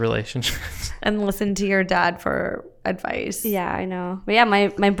fall into relationships. And listen to your dad for advice. Yeah, I know. But yeah,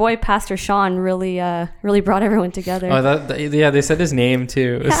 my boy Pastor Sean really brought everyone together. Oh, they said his name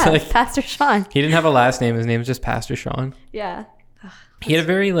too. It was like Pastor Sean. He didn't have a last name. His name was just Pastor Sean. Yeah. He had a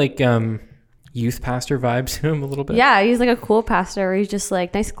very like youth pastor vibes to him a little bit. Yeah, he's like a cool pastor. He's just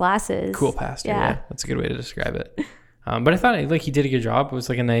like nice glasses. Cool pastor. Yeah, that's a good way to describe it. But I thought like he did a good job. It was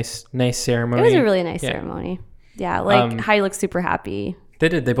like a nice ceremony. It was a really nice ceremony. Yeah, like Heidi looked super happy. They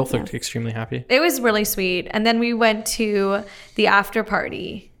did. They both looked extremely happy. It was really sweet. And then we went to the after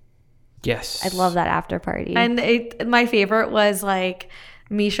party. Yes. I love that after party. And my favorite was like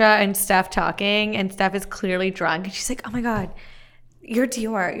Misha and Steph talking, and Steph is clearly drunk. And she's like, oh my God, you're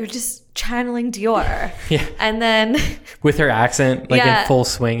Dior. You're just channeling Dior. Yeah. And then with her accent like in full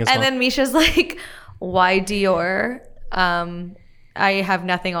swing as well. And then Misha's like, why Dior? I have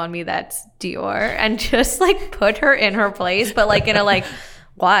nothing on me that's Dior, and just like put her in her place, but like in a like,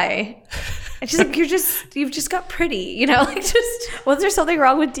 why? And she's like, you've just got pretty, you know, like just. Was there something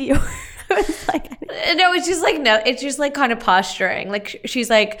wrong with Dior? I was like, no, it's just like kind of posturing. Like she's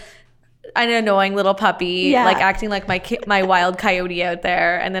like, an annoying little puppy, Yeah. like acting like my wild coyote out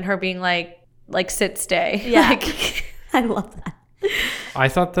there, and then her being like sit, stay. Yeah. Like, I love that. I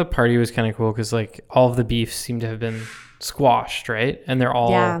thought the party was kind of cool because like all of the beefs seem to have been squashed, right? And they're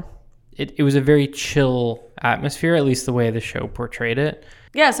all Yeah. It was a very chill atmosphere, at least the way the show portrayed it.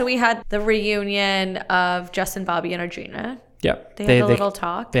 yeah, so we had the reunion of Justin, Bobby, and Audrina. Yep. They had a little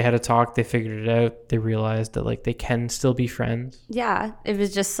talk. They had a talk. They figured it out. They realized that like they can still be friends. Yeah, it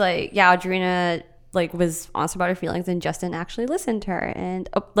was just like, yeah, Audrina like was honest about her feelings, and Justin actually listened to her, and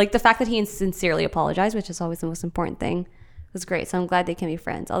like the fact that he sincerely apologized, which is always the most important thing, was great. So I'm glad they can be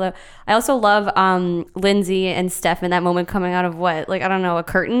friends. Although I also love Lindsay and Steph in that moment coming out of what, like, I don't know, a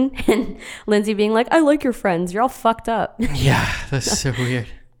curtain, and Lindsay being like, I like your friends. You're all fucked up. Yeah, that's so weird.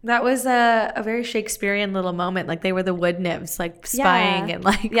 That was a very Shakespearean little moment. Like they were the wood nymphs, like spying and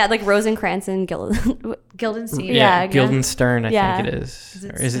like yeah, like Rosencrantz and Guildenstern. Yeah, Guildenstern, I yeah. think it is.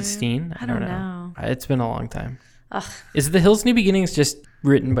 Or is it Steen? I don't know. It's been a long time. Ugh. Is The Hills New Beginnings just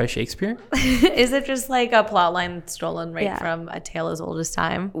written by Shakespeare? Is it just like a plot line stolen right Yeah. from A Tale as Old as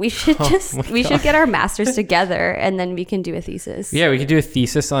Time? We should we should get our masters together, and then we can do a thesis. Yeah, we could do a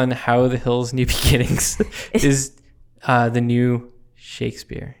thesis on how The Hills New Beginnings is the new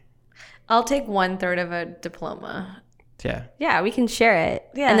Shakespeare. I'll take 1/3 of a diploma. Yeah. Yeah, we can share it.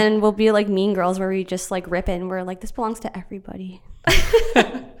 Yeah. And then we'll be like Mean Girls, where we just like rip in. We're like, this belongs to everybody.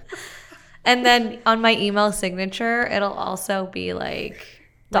 And then on my email signature, it'll also be like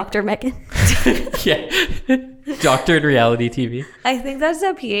Dr. Megan. Yeah. Doctored reality TV. I think that's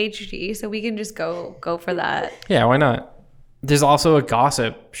a PhD, so we can just go for that. Yeah, why not? There's also a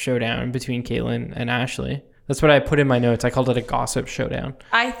gossip showdown between Caitlyn and Ashley. That's what I put in my notes. I called it a gossip showdown.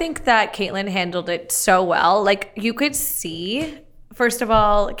 I think that Caitlyn handled it so well. Like you could see, first of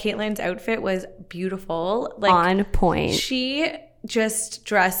all, Caitlyn's outfit was beautiful. Like On point. she just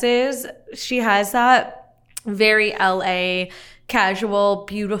dresses. She has that very LA casual,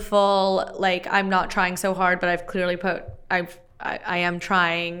 beautiful, like I'm not trying so hard, but I've clearly put I am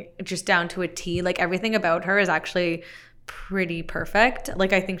trying, just down to a T. Like everything about her is actually pretty perfect.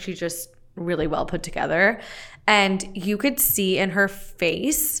 Like I think she's just really well put together, and you could see in her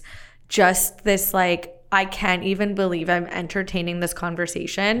face just this like, I can't even believe I'm entertaining this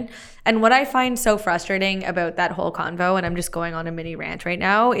conversation. And what I find so frustrating about that whole convo, and I'm just going on a mini rant right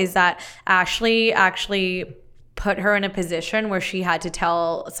now, is that Ashley actually put her in a position where she had to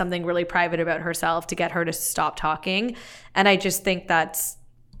tell something really private about herself to get her to stop talking. And I just think that's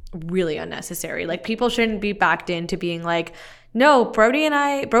really unnecessary. Like people shouldn't be backed into being like, no, Brody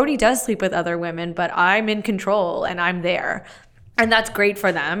does sleep with other women, but I'm in control and I'm there. And that's great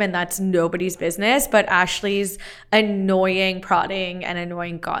for them, and that's nobody's business. But Ashley's annoying prodding and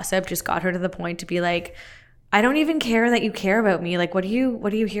annoying gossip just got her to the point to be like, I don't even care that you care about me. Like, what are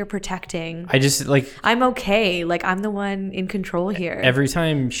you here protecting? I just like, I'm okay. Like, I'm the one in control here. every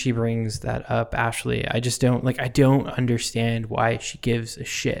time she brings that up, Ashley, I just don't like, I don't understand why she gives a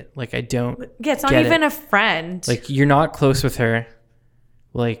shit. Like, I don't. Yeah, it's not get even it. a friend. Like, you're not close with her.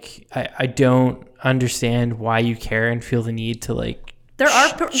 Like, I don't understand why you care and feel the need to like. there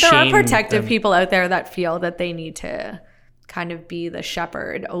are shame protective them. people out there that feel that they need to kind of be the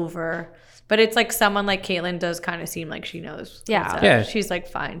shepherd over. But it's like someone like Caitlyn does kind of seem like she knows. Yeah. what's up. Yeah. She's like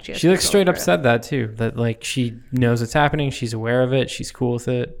fine. She She looks straight up upset. said that too. That like she knows what's happening. She's aware of it. She's cool with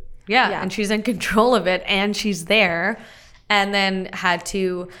it. Yeah, and she's in control of it, and she's there. And then had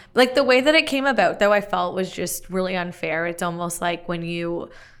to, like, the way that it came about, though, I felt was just really unfair. It's almost like when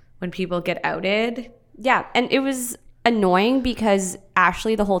people get outed. Yeah, and it was annoying because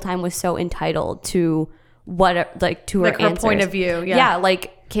Ashley the whole time was so entitled to what, like, to her Like her answers. point of view, yeah. Yeah,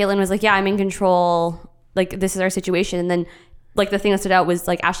 like Caitlyn was like, yeah, I'm in control. Like, this is our situation. And then, like, the thing that stood out was,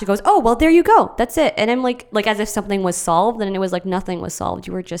 like, Ashley goes, oh, well, there you go. That's it. And I'm like as if something was solved. And it was like nothing was solved.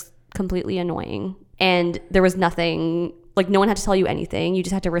 You were just completely annoying. And there was nothing, like, no one had to tell you anything. You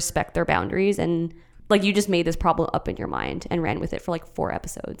just had to respect their boundaries. And, like, you just made this problem up in your mind and ran with it for, like, 4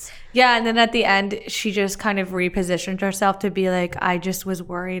 episodes. Yeah, and then at the end, she just kind of repositioned herself to be like, I just was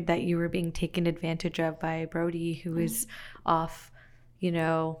worried that you were being taken advantage of by Brody, who is off,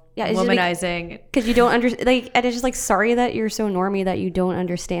 Yeah, it's just womanizing. Because you don't understand, like, and it's just like, sorry that you're so normy that you don't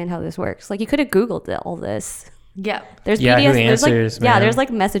understand how this works. Like, you could have Googled all this. Yeah. There's Yahoo there's Answers, like, yeah, man. there's like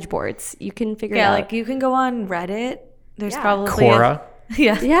message boards. You can figure it Yeah, out. like you can go on Reddit. There's Yeah. probably Quora.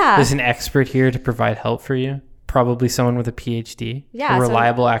 Yeah. yeah. There's an expert here to provide help for you. Probably someone with a PhD. Yeah, A so-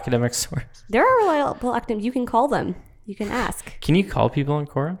 reliable academic source. There are reliable academics. You can call them. You can ask. Can you call people on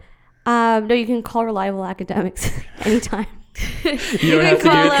Quora? No, you can call reliable academics anytime. You don't have to do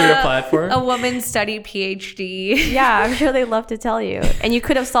it through a platform. A woman study PhD. Yeah, I'm sure they'd love to tell you. And you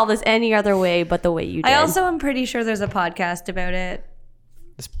could have solved this any other way but the way you did. I also am pretty sure there's a podcast about it.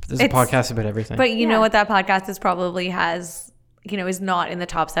 There's a podcast about everything. But you know what that podcast is probably has, is not in the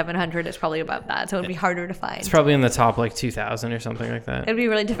top 700. It's probably above that. So it'd be harder to find. It's probably in the top 2,000 or something like that. It'd be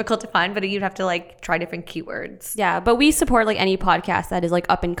really difficult to find, but you'd have to try different keywords. Yeah, but we support any podcast that is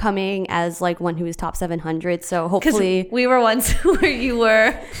up and coming as one who is top 700. So hopefully we were once where you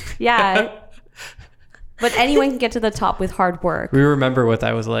were. Yeah. But anyone can get to the top with hard work. We remember what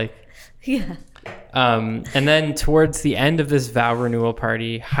that was like. Yeah. And then towards the end of this vow renewal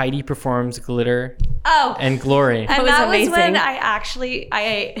party, Heidi performs Glitter and Glory. And was that amazing. was when I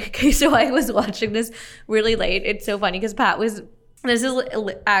was watching this really late. It's so funny because this is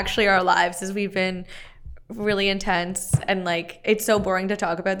actually our lives as we've been really intense and it's so boring to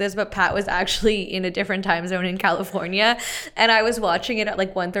talk about this, but Pat was actually in a different time zone in California and I was watching it at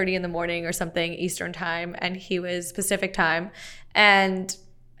 1:30 in the morning or something Eastern time and he was Pacific time and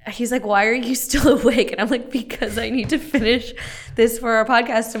he's like, why are you still awake? And I'm like, because I need to finish this for our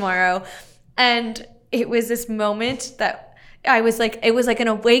podcast tomorrow. And it was this moment that I was it was an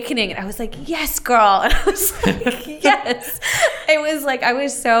awakening. And I was like, yes, girl. And I was like, yes. It was I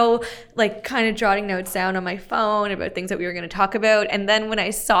was so kind of jotting notes down on my phone about things that we were going to talk about. And then when I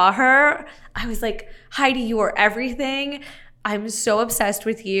saw her, I was like, Heidi, you are everything. I'm so obsessed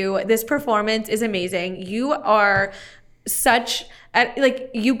with you. This performance is amazing. You are such...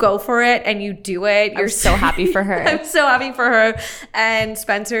 you go for it and you do it. You're so happy for her. I'm so happy for her. And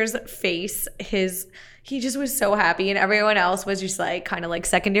Spencer's face, he just was so happy and everyone else was just kind of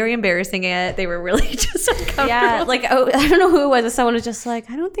secondary embarrassing it. They were really just uncomfortable. Yeah, I don't know who it was, but someone was just I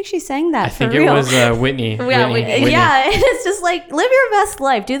don't think she's saying that I think real. it was Whitney. Yeah, Whitney. Yeah, and it's just live your best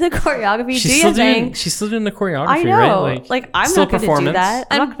life. Do the choreography. She's still doing the choreograaphy, I know. right? I'm still not going to do that.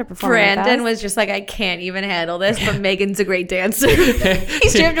 I'm not going to perform. Brandon was just I can't even handle this, but Megan's a great dancer.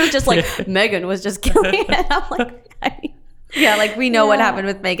 Jared was just Megan was just killing it. I'm yeah, we know what happened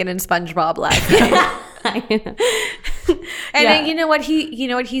with Megan and SpongeBob last night. And then you know what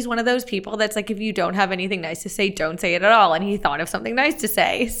he's one of those people that's if you don't have anything nice to say, don't say it at all. And he thought of something nice to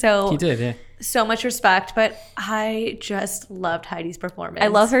say. So he did, yeah. So much respect, but I just loved Heidi's performance. I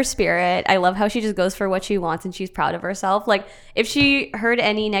love her spirit. I love how she just goes for what she wants and she's proud of herself. If she heard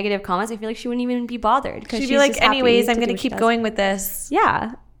any negative comments, I feel she wouldn't even be bothered. She'd be anyways, I'm going to keep going with this.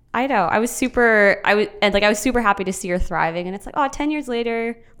 Yeah. I know. I was super happy to see her thriving. And it's 10 years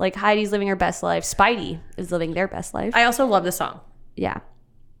later, Heidi's living her best life. Spidey is living their best life. I also love the song. Yeah.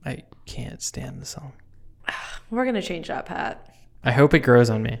 I can't stand the song. We're going to change that, Pat. I hope it grows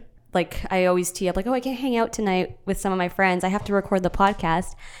on me. I always tee up I can't hang out tonight with some of my friends. I have to record the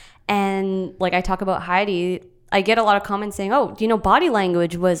podcast. And I talk about Heidi. I get a lot of comments saying, oh, Body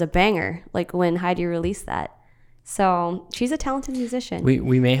Language was a banger. When Heidi released that. So she's a talented musician.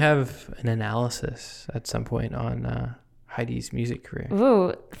 We may have an analysis at some point on Heidi's music career.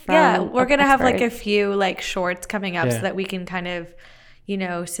 Ooh, yeah, we're gonna have a few shorts coming up so that we can kind of,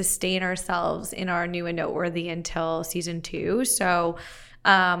 sustain ourselves in our new and noteworthy until season 2. So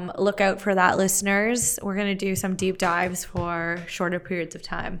look out for that, listeners. We're gonna do some deep dives for shorter periods of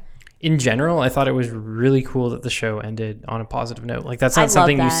time. In general, I thought it was really cool that the show ended on a positive note. That's not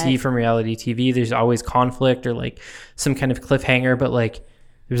something you see from reality TV. There's always conflict or some kind of cliffhanger, but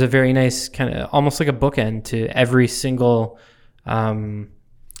there's a very nice kind of almost a bookend to every single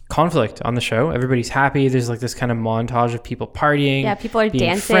conflict on the show. Everybody's happy. There's this kind of montage of people partying. Yeah, people are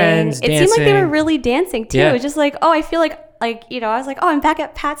dancing. Friends, it seemed they were really dancing too. Yeah. It's just oh, I feel I was oh, I'm back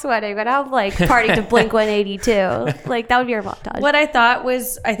at Pat's wedding, but I'm partying to Blink 182. That would be our montage. What I thought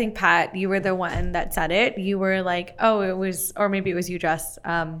was, I think, Pat, you were the one that said it. You were oh, it was, or maybe it was you, Jess.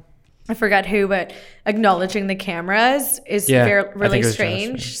 I forgot who, but acknowledging the cameras is really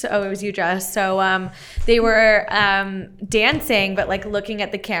strange. Jess, so it was you, Jess. So they were dancing, but looking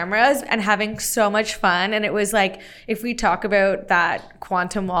at the cameras and having so much fun. And it was if we talk about that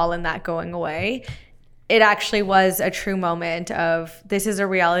quantum wall and that going away, it actually was a true moment of this is a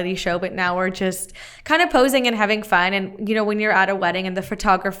reality show, but now we're just kind of posing and having fun. And, when you're at a wedding and the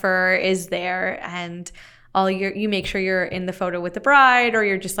photographer is there and you make sure you're in the photo with the bride or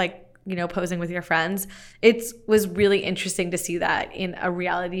you're just posing with your friends. It was really interesting to see that in a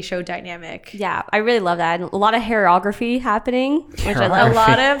reality show dynamic. Yeah, I really love that. And a lot of hairography happening, which I love. A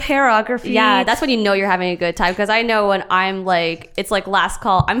lot of hairography. Yeah, that's when you're having a good time. Because I know when I'm it's last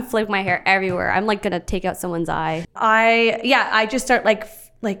call, I'm flipping my hair everywhere. I'm gonna take out someone's eye. I just start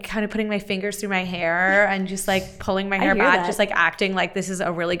like kind of putting my fingers through my hair and just like pulling my hair hear back, that. just like acting like this is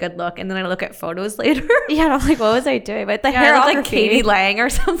a really good look. And then I look at photos later. Yeah, and I'm like, what was I doing? But the I look hairography. like Katie Lang or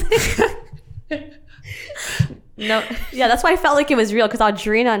something. No, yeah, that's why I felt like it was real, because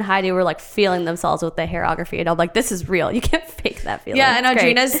Audrina and Heidi were like feeling themselves with the hairography, and I'm like, this is real. You can't fake that feeling. Yeah, and It's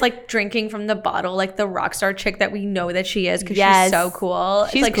great. Audrina's like drinking from the bottle, like the rock star chick that we know that she is, because Yes. she's so cool.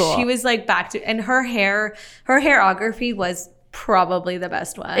 She's like cool. she was like back to, and her hairography was probably the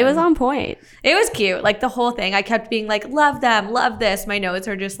best one. It was on point. It was cute. Like the whole thing. I kept being like, love them, love this. My notes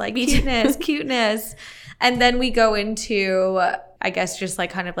are just like cuteness, cuteness. And then we go into, I guess, just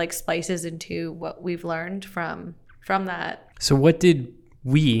like kind of like splices into what we've learned from that. So what did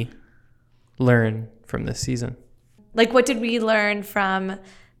we learn from this season? Like, what did we learn from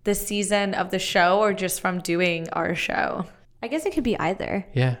the season of the show, or just from doing our show? I guess it could be either.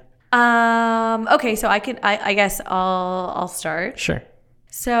 Yeah, Okay, so I guess I'll start. sure.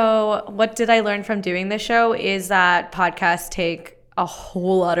 So what did I learn from doing this show is that podcasts take a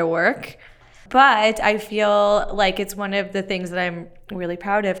whole lot of work, but I feel like it's one of the things that I'm really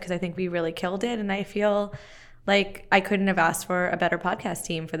proud of, because I think we really killed it. And I feel like I couldn't have asked for a better podcast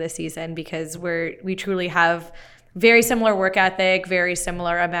team for this season, because we truly have very similar work ethic, very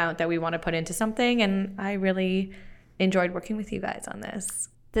similar amount that we want to put into something. And I really enjoyed working with you guys on this.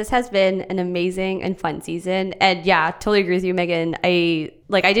 This has been an amazing and fun season. And yeah, totally agree with you, Megan. I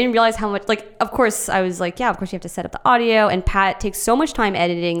didn't realize how much, like, of course, I was like, yeah, of course you have to set up the audio. And Pat takes so much time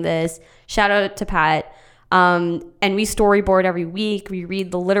editing this. Shout out to Pat. And we storyboard every week. We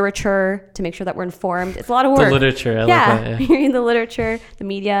read the literature to make sure that we're informed. It's a lot of work. The literature, I love Yeah, that. we read the literature, the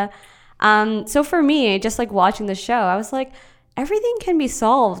media. So for me, just like watching the show, I was like, everything can be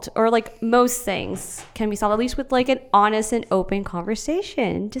solved, or like most things can be solved, at least with like an honest and open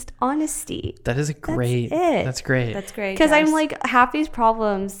conversation. Just honesty. That is great. it. That's great. That's great. Because I'm Jess. like, half these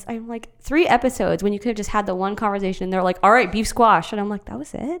problems, I'm like 3 episodes when you could have just had the one conversation, and they're like, all right, beef squash. And I'm like, that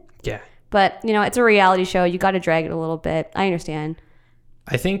was it? Yeah. But, you know, it's a reality show. You got to drag it a little bit. I understand.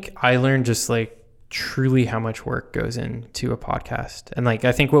 I think I learned just like truly how much work goes into a podcast. And like,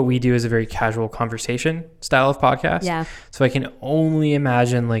 I think what we do is a very casual conversation style of podcast. Yeah. So I can only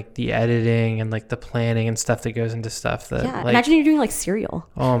imagine like the editing and like the planning and stuff that goes into stuff that Yeah. like, Imagine you're doing like cereal.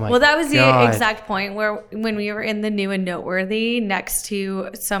 oh my Well, that was God. the exact point where when we were in the new and noteworthy next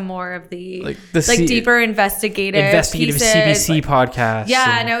to some more of the Like the deeper investigative pieces. CBC podcast.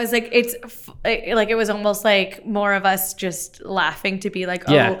 Yeah, and I was like, it was almost like more of us just laughing to be like,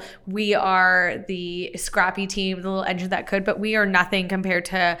 oh, Yeah. we are the scrappy team, the little engine that could, but we are nothing compared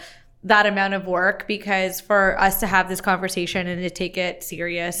to that amount of work. Because for us to have this conversation and to take it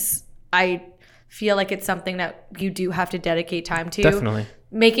serious, I feel like it's something that you do have to dedicate time to. Definitely.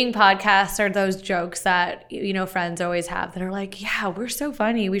 Making podcasts are those jokes that, you know, friends always have that are like, yeah, we're so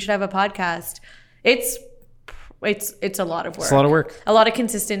funny, we should have a podcast. It's a lot of work. It's a lot of work. A lot of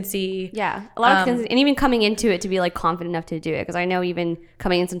consistency. Yeah, a lot of and even coming into it to be like confident enough to do it, because I know even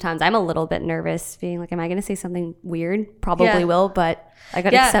coming in sometimes I'm a little bit nervous, being like, am I going to say something weird? Probably Yeah. will, but I got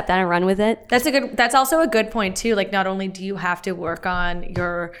to Yeah. accept that and run with it. That's also a good point too. Like, not only do you have to work on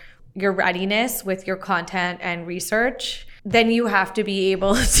your readiness with your content and research, then you have to be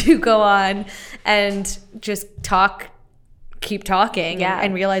able to go on and just keep talking Yeah.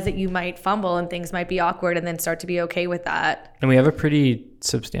 and realize that you might fumble and things might be awkward, and then start to be okay with that. And we have a pretty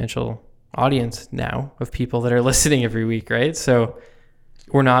substantial audience now of people that are listening every week, right? So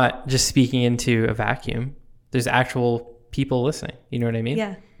we're not just speaking into a vacuum. There's actual people listening. You know what I mean?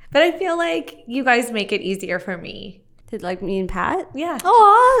 Yeah. But I feel like you guys make it easier for me. Did like me and Pat? Yeah.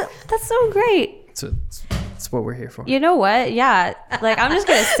 Oh, that's so great. So it's what we're here for. You know what? Yeah. Like, I'm just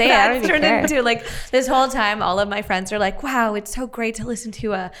going to say it. I don't That's even turned care. into like this whole time, all of my friends are like, wow, it's so great to listen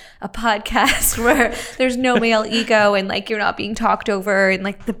to a podcast where there's no male ego and like you're not being talked over and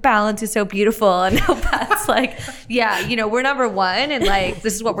like the balance is so beautiful. And now Pat's like, yeah, you know, we're number one and like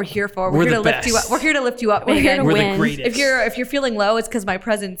this is what we're here for. We're here the to lift you up. best. We're here to lift you up, We're here Megan. to We're win. the greatest. If you're feeling low, it's because my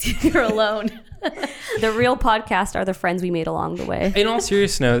presence, you're alone. The real podcast are the friends we made along the way. In all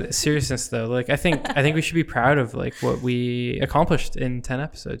seriousness though, like I think we should be proud of like what we accomplished in 10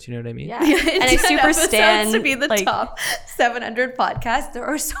 episodes. You know what I mean? Yeah. And I 10 super episodes stand to be the like, top 700 podcasts. There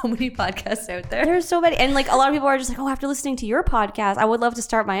are so many podcasts out there. There's so many, and like a lot of people are just like, oh, after listening to your podcast, I would love to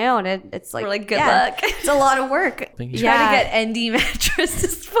start my own. And it's like, We're like, good yeah, luck. It's a lot of work. Thank you. Try to get ND Mattress to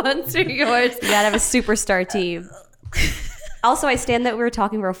sponsor yours. You gotta have a superstar team. Also, I stand that we were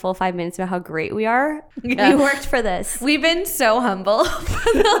talking for a full 5 minutes about how great we are. Yeah. We worked for this. We've been so humble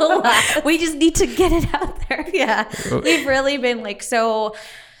for the last. We just need to get it out there. Yeah, we've really been like so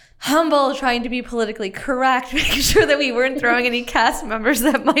humble, trying to be politically correct, making sure that we weren't throwing any cast members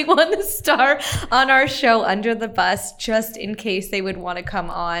that might want to star on our show under the bus just in case they would want to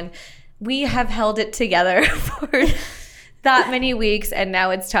come on. We have held it together for that many weeks, and now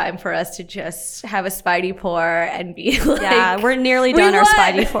it's time for us to just have a Spidey pour and be like, yeah, we're nearly done our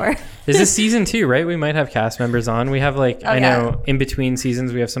Spidey pour. This is season 2, right? We might have cast members on. We have I know in between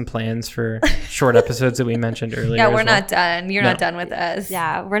seasons, we have some plans for short episodes that we mentioned earlier. Yeah, we're not done. You're not done with us.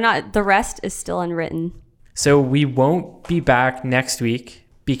 Yeah, we're not. The rest is still unwritten. So we won't be back next week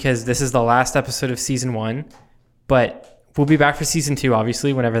because this is the last episode of season 1, but we'll be back for season 2,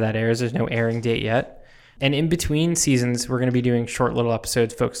 obviously, whenever that airs. There's no airing date yet. And in between seasons, we're going to be doing short little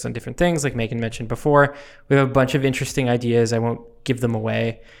episodes focused on different things, like Megan mentioned before. We have a bunch of interesting ideas. I won't give them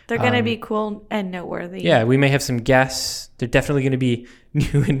away. They're going to be cool and noteworthy. Yeah, we may have some guests. They're definitely going to be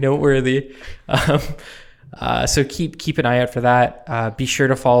new and noteworthy. So keep an eye out for that. Be sure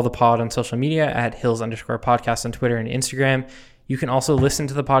to follow the pod on social media at Hills_podcast on Twitter and Instagram. You can also listen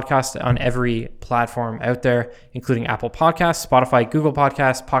to the podcast on every platform out there, including Apple Podcasts, Spotify, Google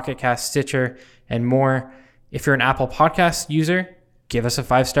Podcasts, Pocket Cast, Stitcher, and more. If you're an Apple Podcast user, give us a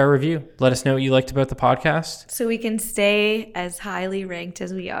 5-star review. Let us know what you liked about the podcast. So we can stay as highly ranked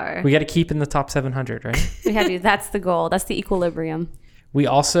as we are. We got to keep in the top 700, right? We have to. That's the goal. That's the equilibrium. We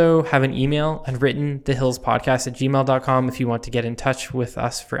also have an email, unwritten, thehillspodcast@gmail.com, if you want to get in touch with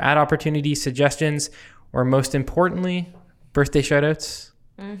us for ad opportunities, suggestions, or most importantly, birthday shoutouts.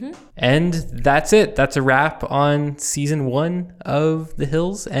 Mm-hmm. And that's it. That's a wrap on season 1 of The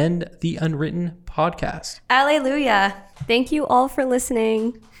Hills and the Unwritten podcast. Alleluia. Thank you all for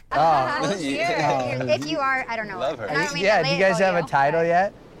listening. If you are, I don't know. Love her. Do you guys have a title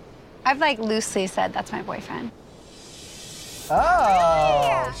yet? I've loosely said that's my boyfriend.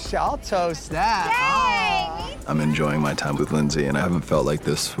 Oh, I'll toast that. Yay! I'm enjoying my time with Lindsay, and I haven't felt like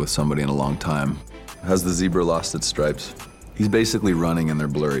this with somebody in a long time. Has the zebra lost its stripes? He's basically running and they're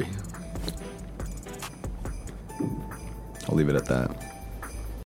blurry. I'll leave it at that.